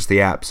hadn't purchased the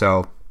app.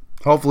 So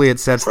hopefully it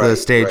sets the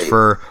stage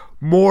for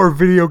more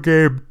video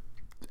game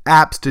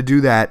apps to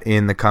do that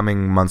in the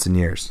coming months and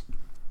years.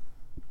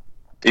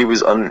 It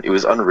was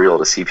unreal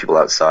to see people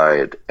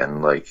outside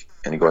and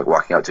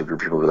walking out to a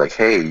group of people, be like,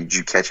 "Hey, did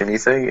you catch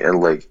anything?"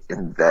 And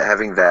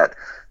having that,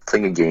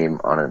 playing a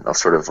game on a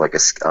sort of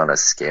on a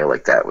scale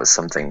like that was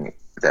something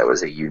that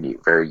was a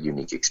very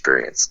unique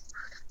experience.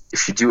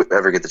 If you do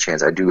ever get the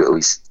chance, I do at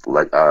least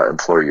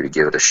implore you to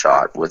give it a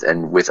shot with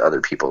other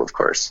people, of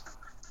course.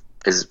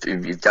 Because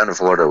down in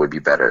Florida would be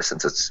better,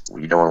 since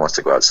no one wants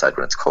to go outside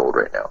when it's cold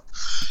right now.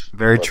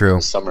 Very true. In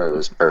the summer it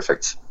was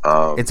perfect.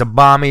 It's a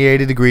balmy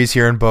 80 degrees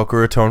here in Boca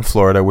Raton,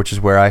 Florida, which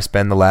is where I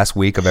spend the last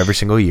week of every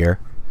single year.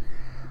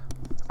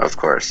 Of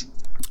course.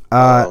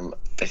 I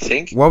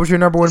think. What was your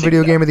number one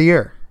video game of the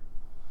year?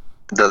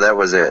 No, that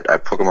was it.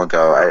 Pokemon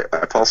Go. I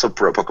also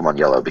wrote Pokemon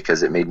Yellow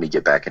because it made me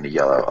get back into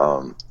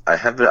Yellow.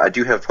 I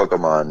do have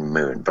Pokemon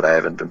Moon, but I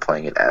haven't been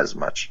playing it as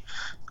much.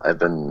 I've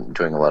been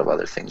doing a lot of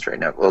other things right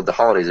now. Well, the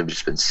holidays have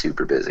just been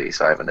super busy,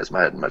 so I haven't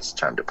had much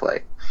time to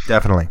play.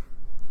 Definitely.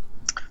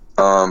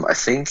 I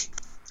think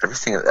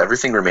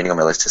everything remaining on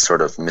my list is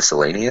sort of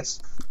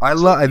miscellaneous. I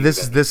love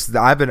this.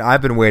 I've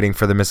been waiting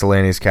for the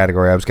miscellaneous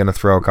category. I was going to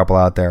throw a couple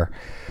out there.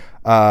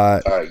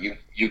 All right,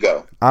 you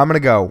go. I'm going to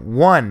go.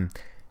 1,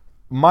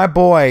 my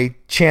boy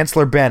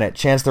Chancellor Bennett,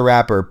 Chance the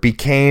Rapper,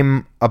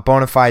 became a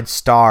bona fide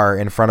star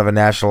in front of a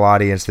national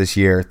audience this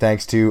year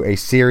thanks to a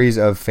series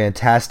of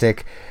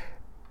fantastic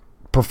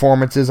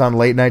performances on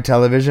late night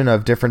television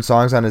of different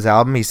songs on his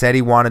album. He said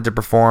he wanted to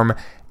perform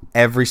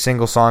every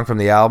single song from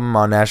the album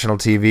on national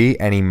TV,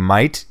 and he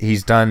might.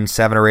 He's done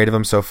 7 or 8 of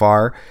them so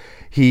far.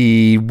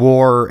 He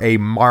wore a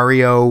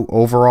Mario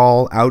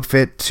overall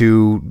outfit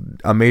to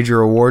a major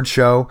award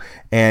show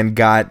and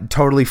got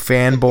totally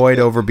fanboyed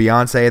over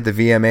Beyonce at the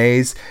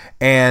VMAs.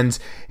 And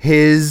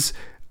his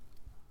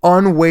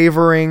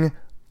unwavering,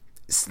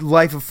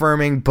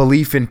 life-affirming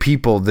belief in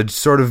people, the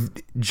sort of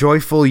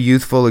joyful,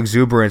 youthful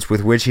exuberance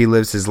with which he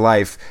lives his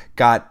life,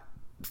 got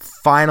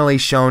finally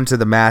shown to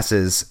the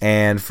masses.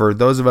 And for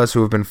those of us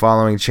who have been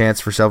following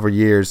Chance for several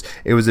years,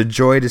 it was a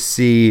joy to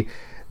see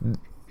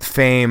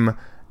fame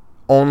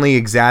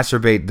only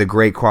exacerbate the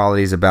great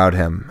qualities about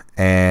him.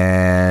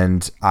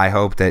 And I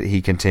hope that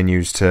he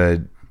continues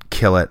to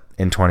kill it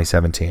in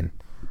 2017.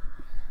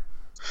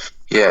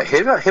 Yeah,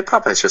 hip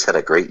hop has just had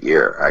a great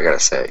year, I gotta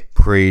say.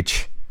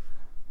 Preach.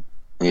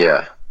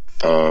 Yeah.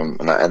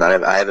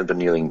 I haven't been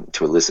kneeling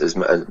to a list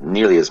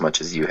nearly as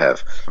much as you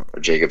have or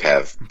Jacob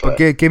have. But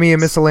give me a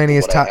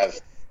miscellaneous top.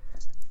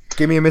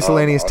 Give me a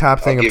miscellaneous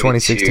top thing of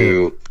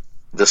 2016.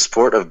 The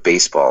sport of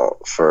baseball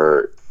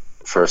for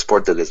a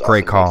sport that is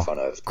great often call. made fun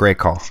of. Great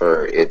call.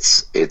 For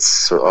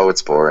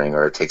it's boring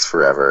or it takes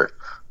forever.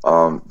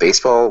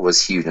 Baseball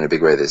was huge in a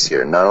big way this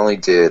year. Not only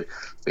did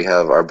we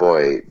have our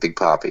boy Big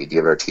Papi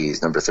Diego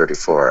Ortiz, number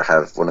 34,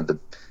 have one of the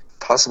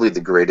possibly the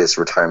greatest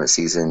retirement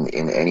season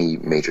in any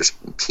major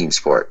team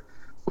sport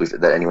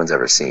that anyone's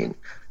ever seen.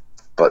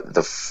 But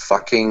the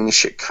fucking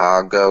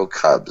Chicago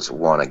Cubs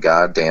won a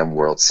goddamn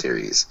World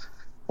Series.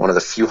 One of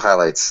the few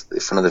highlights,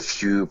 one of the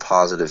few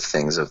positive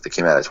things that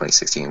came out of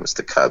 2016 was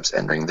the Cubs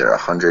entering their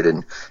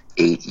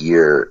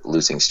 108-year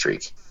losing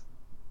streak.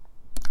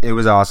 It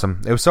was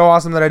awesome. It was so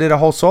awesome that I did a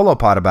whole solo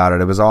pod about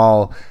it. It was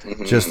all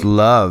just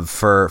love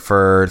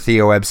for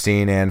Theo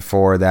Epstein and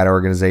for that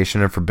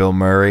organization and for Bill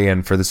Murray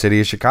and for the city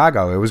of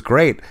Chicago. It was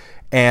great.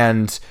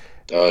 And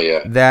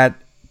that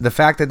the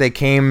fact that they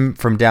came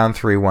from down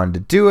 3-1 to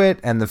do it,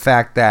 and the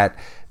fact that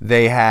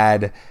they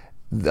had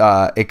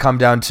it come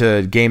down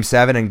to Game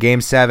 7, and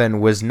Game 7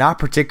 was not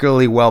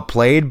particularly well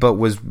played, but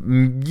was,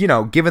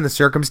 given the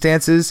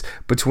circumstances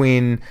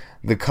between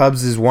the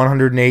Cubs'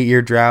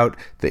 108-year drought,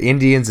 the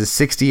Indians'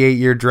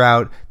 68-year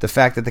drought, the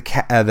fact that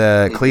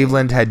the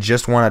Cleveland had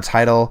just won a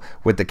title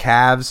with the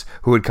Cavs,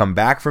 who had come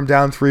back from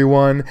down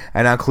 3-1,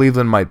 and now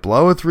Cleveland might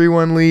blow a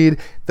 3-1 lead.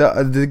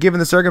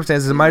 Given the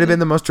circumstances, it might have been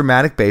the most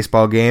dramatic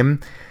baseball game,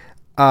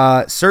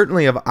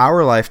 certainly of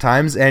our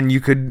lifetimes, and you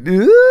could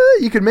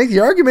make the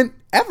argument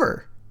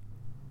ever.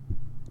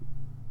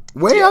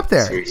 Way up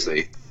there.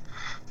 Seriously.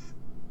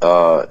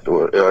 I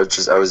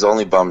was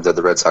only bummed that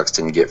the Red Sox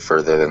didn't get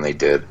further than they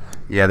did.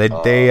 Yeah,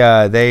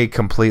 they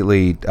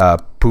completely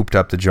pooped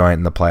up the joint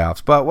in the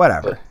playoffs, but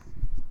whatever.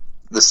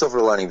 The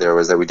silver lining there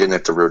was that we didn't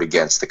have to root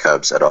against the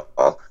Cubs at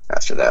all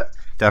after that.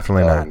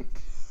 Definitely not.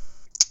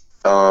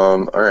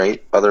 All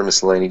right, other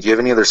miscellaneous. Do you have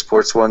any other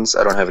sports ones?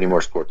 I don't have any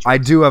more sports ones. I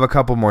do have a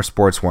couple more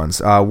sports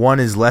ones. One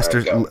is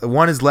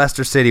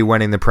Leicester City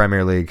winning the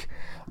Premier League.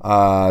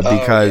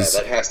 Because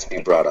that has to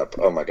be brought up.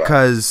 Oh my god.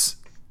 Because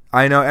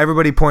I know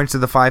everybody points to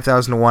the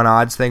 5,000 to 1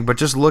 odds thing, but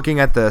just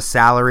looking at the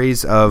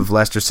salaries of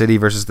Leicester City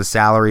versus the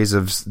salaries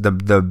of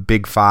the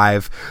big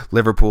 5,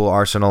 Liverpool,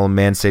 Arsenal,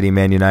 Man City,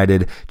 Man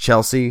United,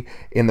 Chelsea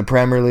in the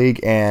Premier League,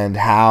 and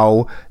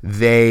how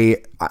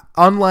they,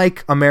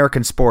 unlike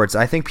American sports,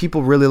 I think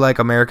people really like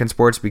American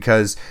sports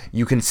because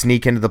you can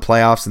sneak into the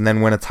playoffs and then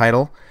win a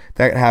title.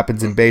 That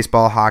happens in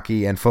baseball,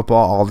 hockey, and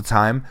football all the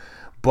time.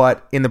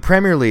 But in the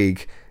Premier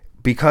League,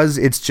 because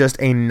it's just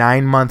a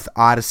 9-month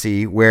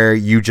odyssey where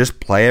you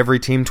just play every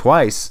team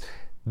twice,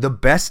 the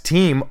best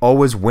team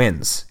always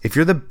wins. If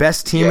you're the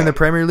best team in the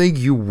Premier League,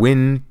 you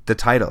win the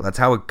title. That's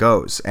how it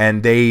goes.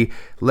 And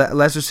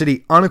Leicester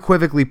City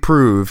unequivocally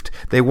proved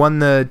they won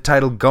the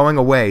title going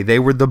away. They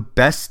were the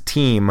best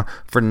team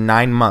for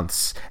 9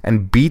 months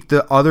and beat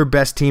the other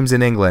best teams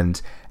in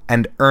England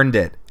and earned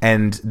it.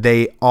 And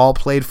they all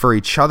played for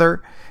each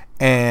other,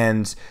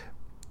 and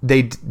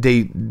they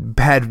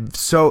had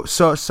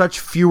such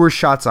fewer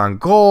shots on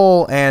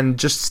goal, and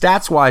just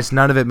stats wise,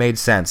 none of it made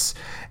sense.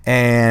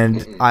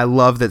 And I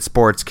love that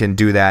sports can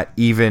do that,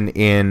 even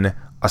in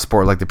a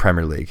sport like the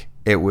Premier League.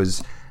 It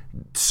was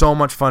so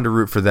much fun to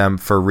root for them,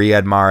 for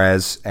Riyad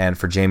Mahrez and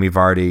for Jamie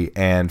Vardy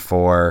and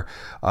for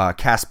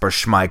Kasper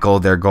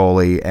Schmeichel, their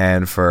goalie,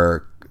 and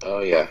for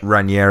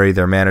Ranieri,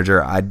 their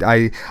manager.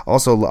 I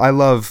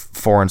love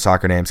foreign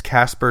soccer names.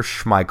 Kasper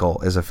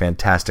Schmeichel is a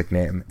fantastic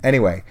name.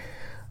 Anyway,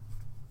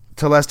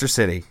 to Leicester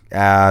City,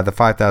 the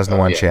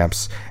 5,001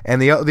 champs.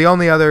 And the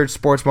only other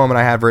sports moment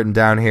I have written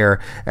down here,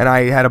 and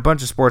I had a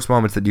bunch of sports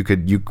moments that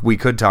we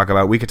could talk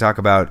about. We could talk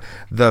about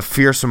the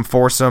fearsome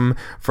foursome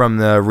from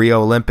the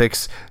Rio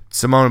Olympics.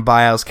 Simone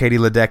Biles, Katie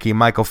Ledecky,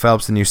 Michael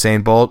Phelps, and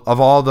Usain Bolt.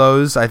 Of all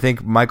those, I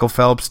think Michael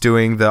Phelps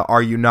doing the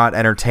 "Are you not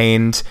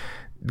entertained?"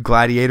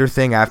 gladiator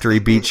thing after he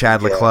beat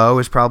Chad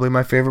Leclos is probably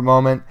my favorite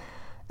moment.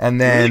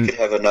 And then we could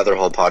have another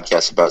whole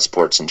podcast about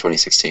sports in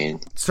 2016.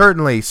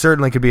 Certainly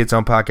could be its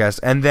own podcast.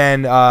 And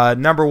then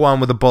number one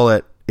with a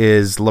bullet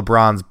is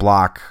LeBron's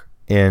block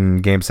in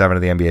Game 7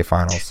 of the NBA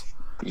Finals.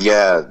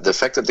 Yeah, the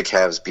fact that the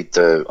Cavs beat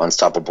the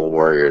unstoppable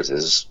Warriors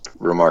is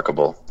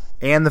remarkable.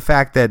 And the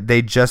fact that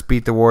they just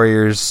beat the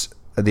Warriors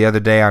the other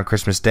day on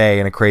Christmas Day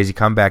in a crazy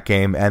comeback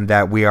game, and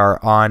that we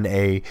are on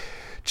an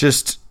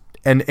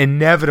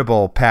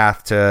inevitable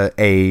path to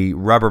a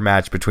rubber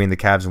match between the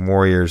Cavs and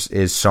Warriors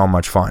is so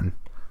much fun.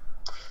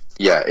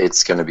 Yeah,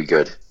 it's going to be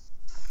good.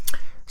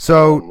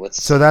 So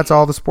that's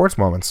all the sports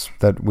moments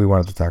that we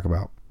wanted to talk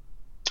about.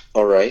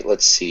 All right,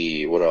 let's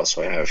see. What else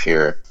do I have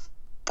here?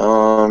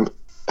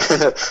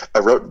 I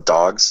wrote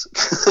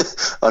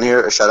dogs on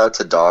here. A shout out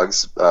to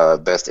dogs,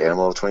 best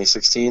animal of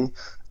 2016.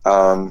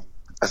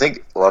 I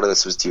think a lot of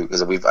this was due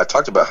because I've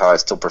talked about how I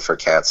still prefer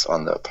cats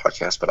on the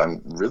podcast, but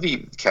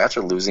cats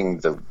are losing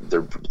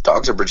their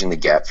dogs are bridging the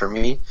gap for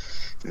me.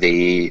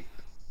 They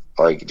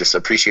just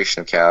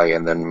appreciation of Callie,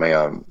 and then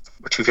my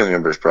two family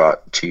members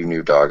brought 2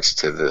 new dogs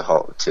to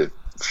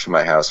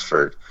my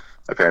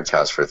parents'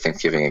 house for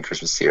Thanksgiving and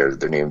Christmas here.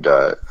 They're named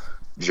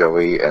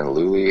Joey and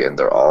Luli, and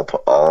they're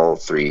all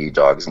 3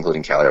 dogs,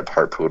 including Callie, are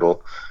part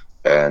poodle,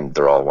 and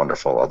they're all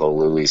wonderful. Although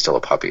Luli's still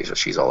a puppy, so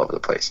she's all over the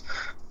place.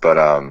 But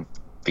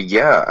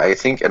yeah, I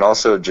think, and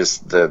also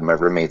just my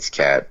roommate's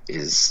cat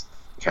is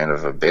kind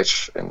of a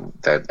bitch, and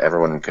that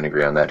everyone can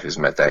agree on that who's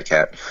met that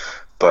cat.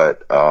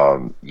 But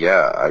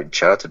yeah, I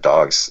shout out to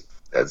dogs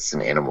as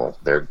an animal.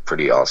 They're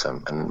pretty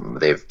awesome, and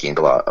they've gained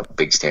a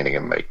big standing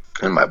in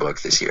my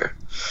book this year.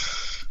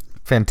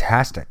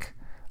 Fantastic.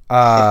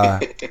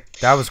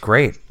 That was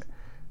great.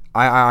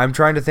 I'm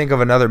trying to think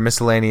of another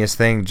miscellaneous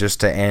thing just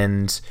to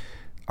end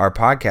our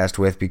podcast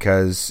with,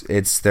 because I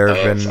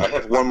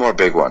have one more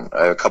big one.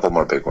 I have a couple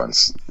more big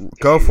ones.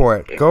 Go for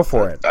it.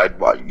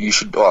 You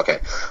should. Okay.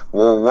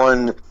 Well,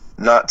 one,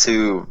 not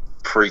to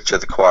preach to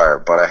the choir,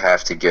 but I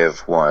have to give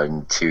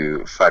one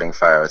to Fighting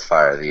Fire with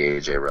Fire, the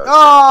AJ Rose.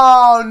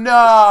 Oh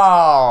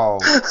no!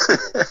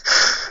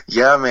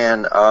 Yeah,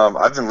 man.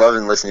 I've been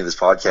loving listening to this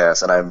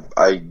podcast, and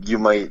you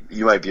might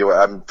be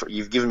aware.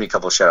 You've given me a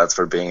couple of shout outs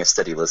for being a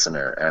steady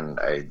listener, and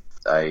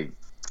I've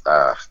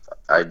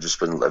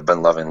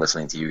been loving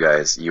listening to you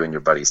guys, you and your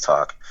buddies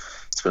talk.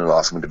 It's been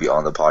awesome to be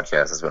on the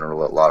podcast. It's been a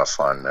lot of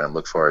fun, and I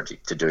look forward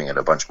to doing it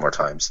a bunch more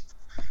times.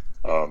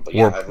 But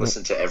yeah, I've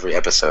listened to every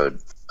episode.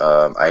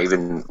 I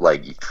even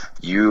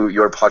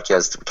your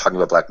podcast talking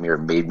about Black Mirror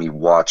made me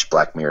watch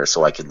Black Mirror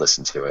so I could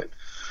listen to it.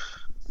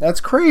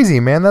 That's crazy,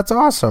 man. That's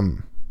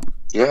awesome.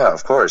 Yeah,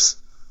 of course.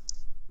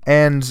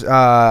 And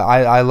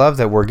I love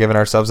that we're giving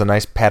ourselves a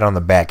nice pat on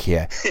the back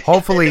here.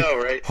 Hopefully, I know,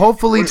 right?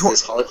 Hopefully,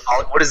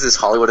 what is this,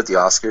 Hollywood at the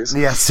Oscars?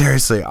 Yeah,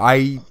 seriously.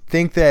 I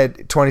think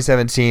that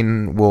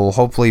 2017 will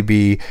hopefully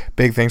be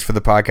big things for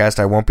the podcast.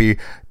 I won't be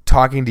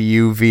talking to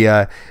you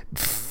via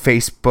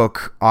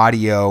Facebook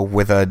audio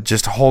with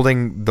just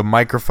holding the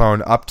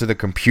microphone up to the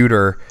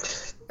computer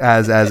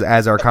as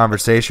our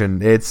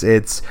conversation.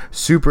 It's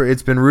super.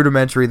 It's been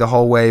rudimentary the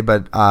whole way,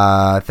 but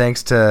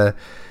thanks to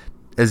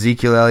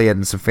Ezekiel Elliott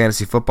and some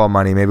fantasy football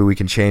money, maybe we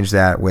can change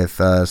that with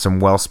some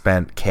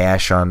well-spent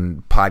cash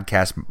on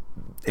podcast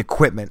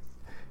equipment.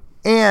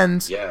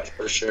 And yeah,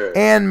 for sure.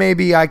 And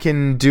maybe I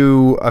can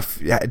do a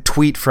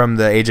tweet from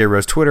the AJ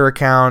Rose Twitter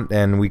account,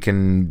 and we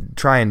can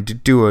try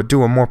and do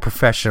a more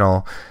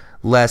professional,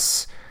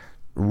 less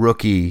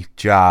rookie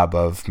job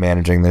of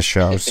managing this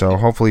show. So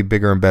hopefully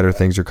bigger and better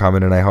things are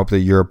coming, and I hope that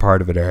you're a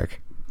part of it,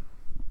 Eric.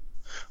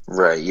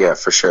 Right, yeah,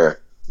 for sure.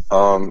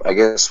 I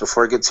guess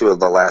before I get to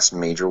the last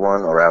major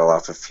one, I'll rattle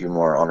off a few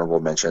more honorable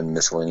mention,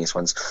 miscellaneous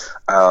ones.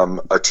 A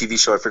TV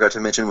show I forgot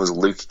to mention was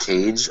Luke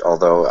Cage,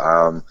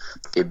 although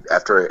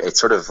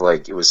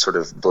it was sort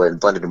of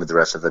blended in with the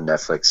rest of the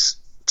Netflix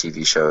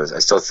TV shows. I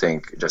still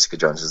think Jessica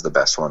Jones is the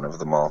best one of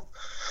them all.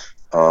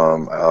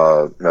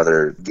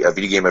 Another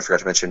video game I forgot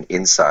to mention,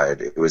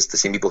 Inside. It was the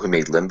same people who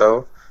made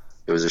Limbo.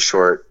 It was a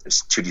short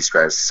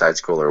 2D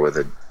side-scroller with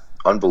an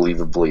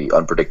unbelievably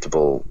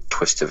unpredictable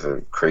twist of a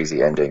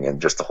crazy ending,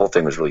 and just the whole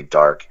thing was really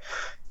dark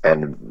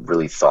and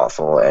really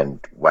thoughtful, and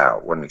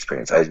wow, what an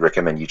experience. I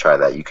recommend you try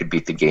that. You could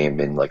beat the game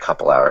in like a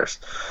couple hours.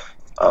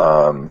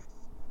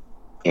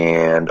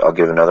 And I'll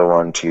give another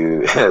one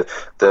to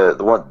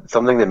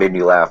something that made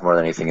me laugh more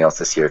than anything else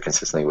this year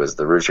consistently was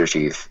the Rooster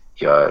Teeth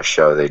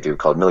show they do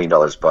called $1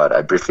 Million But.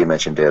 I briefly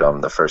mentioned it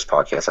on the first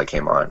podcast I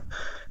came on.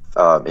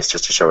 It's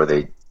just a show where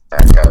they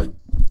act out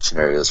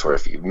scenarios where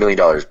if $1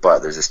 million but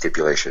there's a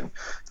stipulation.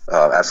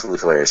 Absolutely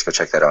hilarious. Go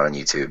check that out on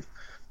YouTube.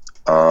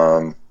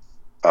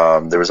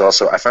 There was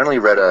also, I finally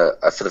read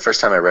for the first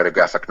time I read a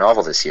graphic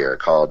novel this year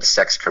called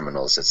Sex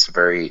Criminals. It's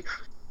very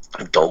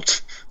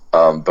adult,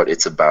 but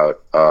it's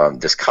about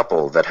this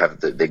couple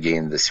that they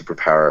gain the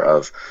superpower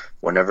of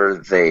whenever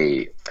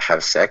they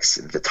have sex,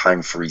 the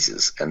time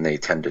freezes, and they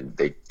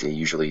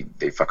usually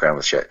fuck around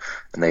with shit,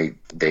 and they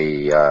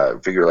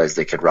realize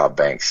they could rob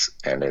banks,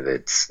 and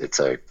it's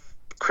a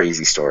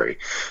crazy story.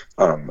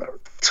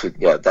 So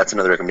yeah, that's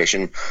another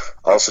recommendation.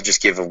 I'll also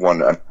just give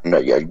one in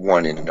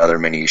another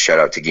mini shout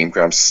out to Game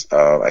Grumps.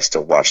 I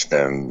still watch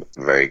them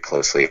very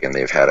closely, and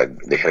they had a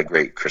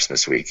great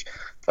Christmas week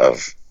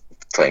of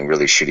playing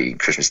really shitty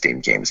Christmas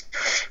themed games.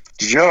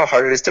 Did you know how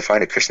hard it is to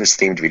find a Christmas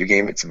themed video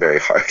game? It's very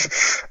hard.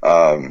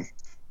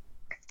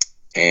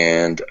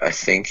 And I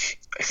think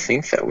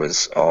that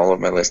was all of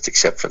my list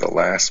except for the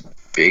last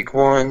big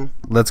one.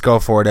 Let's go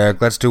for it,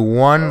 Eric. Let's do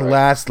one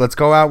last. Let's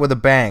go out with a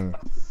bang.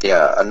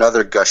 Yeah,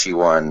 another gushy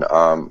one.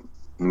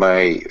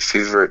 My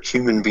favorite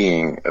human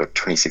being of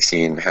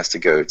 2016 has to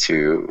go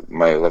to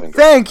my loving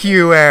girl. Thank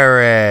you,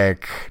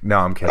 Eric. No,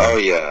 I'm kidding. Oh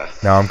yeah.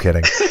 No, I'm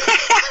kidding.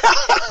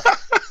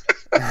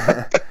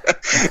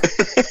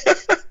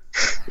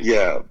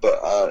 Yeah, but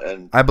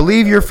and I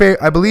believe your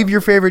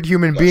favorite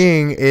human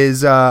being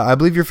is. I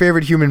believe your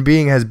favorite human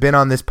being has been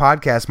on this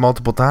podcast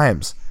multiple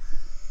times.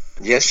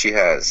 Yes, she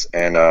has,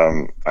 and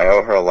I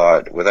owe her a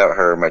lot. Without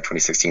her, my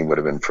 2016 would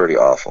have been pretty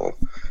awful,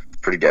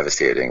 pretty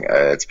devastating.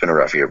 It's been a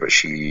rough year, but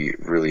she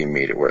really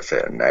made it worth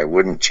it, and I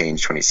wouldn't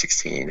change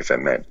 2016 if it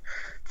meant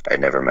I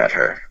never met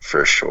her,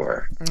 for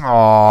sure.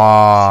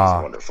 Aww.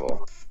 She's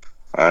wonderful.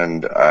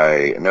 And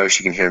I know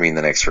she can hear me in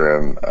the next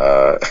room.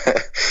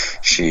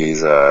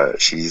 She's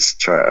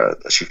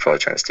probably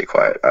trying to stay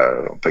quiet. I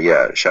don't know. But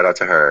yeah, shout out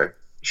to her.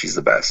 She's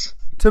the best.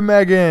 To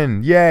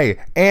Megan. Yay.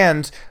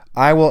 And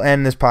I will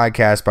end this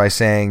podcast by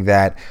saying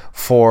that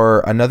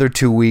for another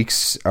 2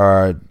 weeks,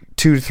 2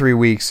 to 3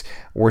 weeks,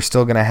 we're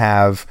still going to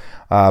have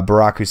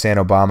Barack Hussein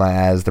Obama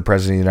as the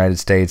President of the United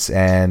States.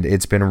 And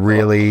it's been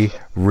really,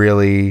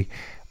 really...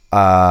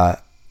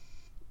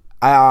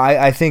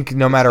 I think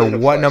no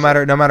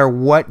matter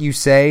what you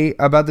say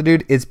about the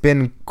dude, it's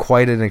been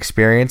quite an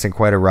experience and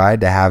quite a ride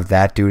to have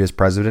that dude as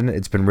president.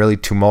 It's been really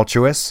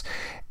tumultuous,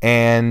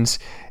 and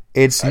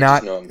it's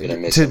not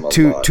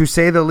to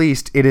say the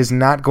least. It is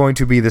not going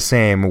to be the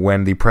same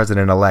when the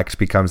president-elect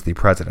becomes the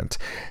president.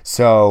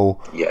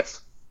 So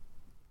yes,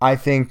 I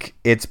think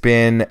it's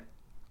been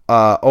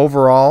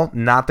overall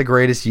not the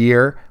greatest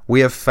year. We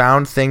have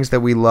found things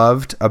that we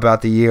loved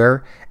about the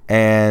year,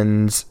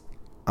 and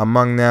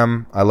among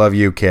them, I love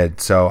you, kid.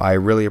 So I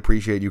really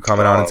appreciate you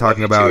coming on and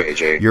talking about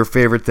your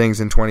favorite things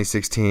in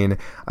 2016.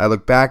 I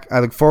look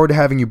forward to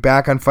having you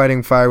back on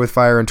Fighting Fire with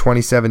Fire in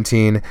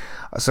 2017.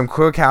 Some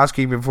quick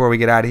housekeeping before we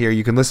get out of here.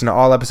 You can listen to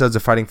all episodes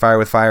of Fighting Fire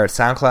with Fire at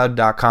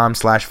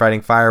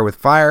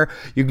soundcloud.com/fightingfirewithfire.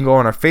 You can go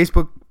on our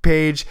Facebook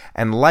page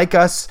and like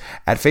us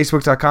at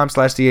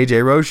facebook.com/The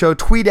AJ Rose Show.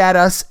 Tweet at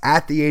us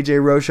at The AJ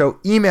Rose Show.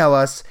 Email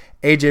us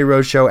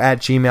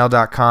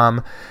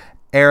ajroseshow@gmail.com.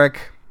 Eric,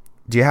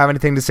 do you have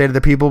anything to say to the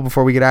people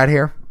before we get out of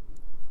here?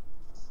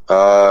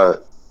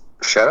 Shout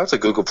out to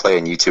Google Play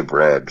and YouTube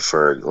Red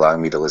for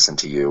allowing me to listen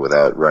to you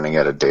without running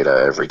out of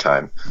data every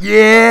time.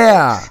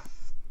 Yeah.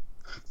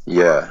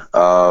 Yeah.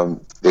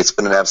 It's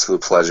been an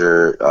absolute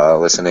pleasure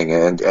listening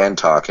and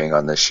talking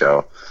on this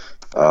show.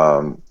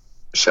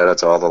 Shout out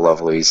to all the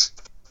lovelies.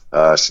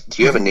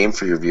 Do you have a name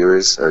for your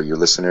viewers or your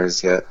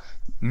listeners yet?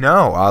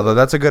 No, although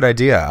that's a good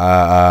idea.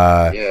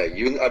 Yeah,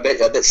 I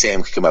bet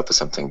Sam could come up with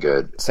something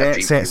good.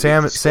 Sam's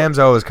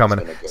always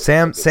coming.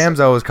 Sam's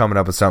always coming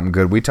up with something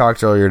good. We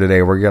talked earlier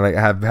today. We're gonna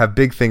have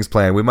big things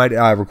planned. We might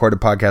record a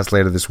podcast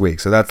later this week,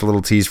 so that's a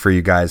little tease for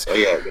you guys.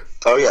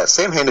 Oh yeah.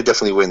 Sam Hanna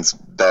definitely wins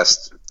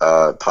best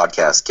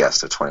podcast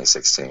guest of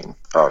 2016.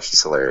 Oh,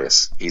 he's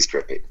hilarious. He's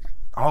great.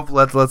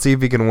 Let's see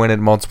if he can win it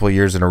multiple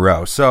years in a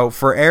row. So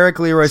for Eric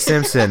Leroy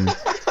Simpson.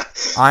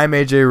 I'm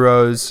AJ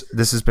Rose.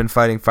 This has been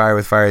Fighting Fire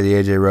with Fire, the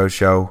AJ Rose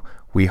Show.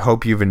 We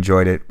hope you've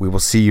enjoyed it. We will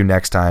see you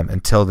next time.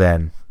 Until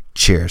then,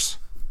 cheers.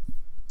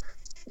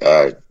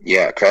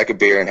 Crack a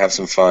beer and have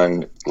some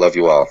fun. Love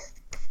you all.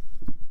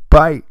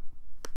 Bye.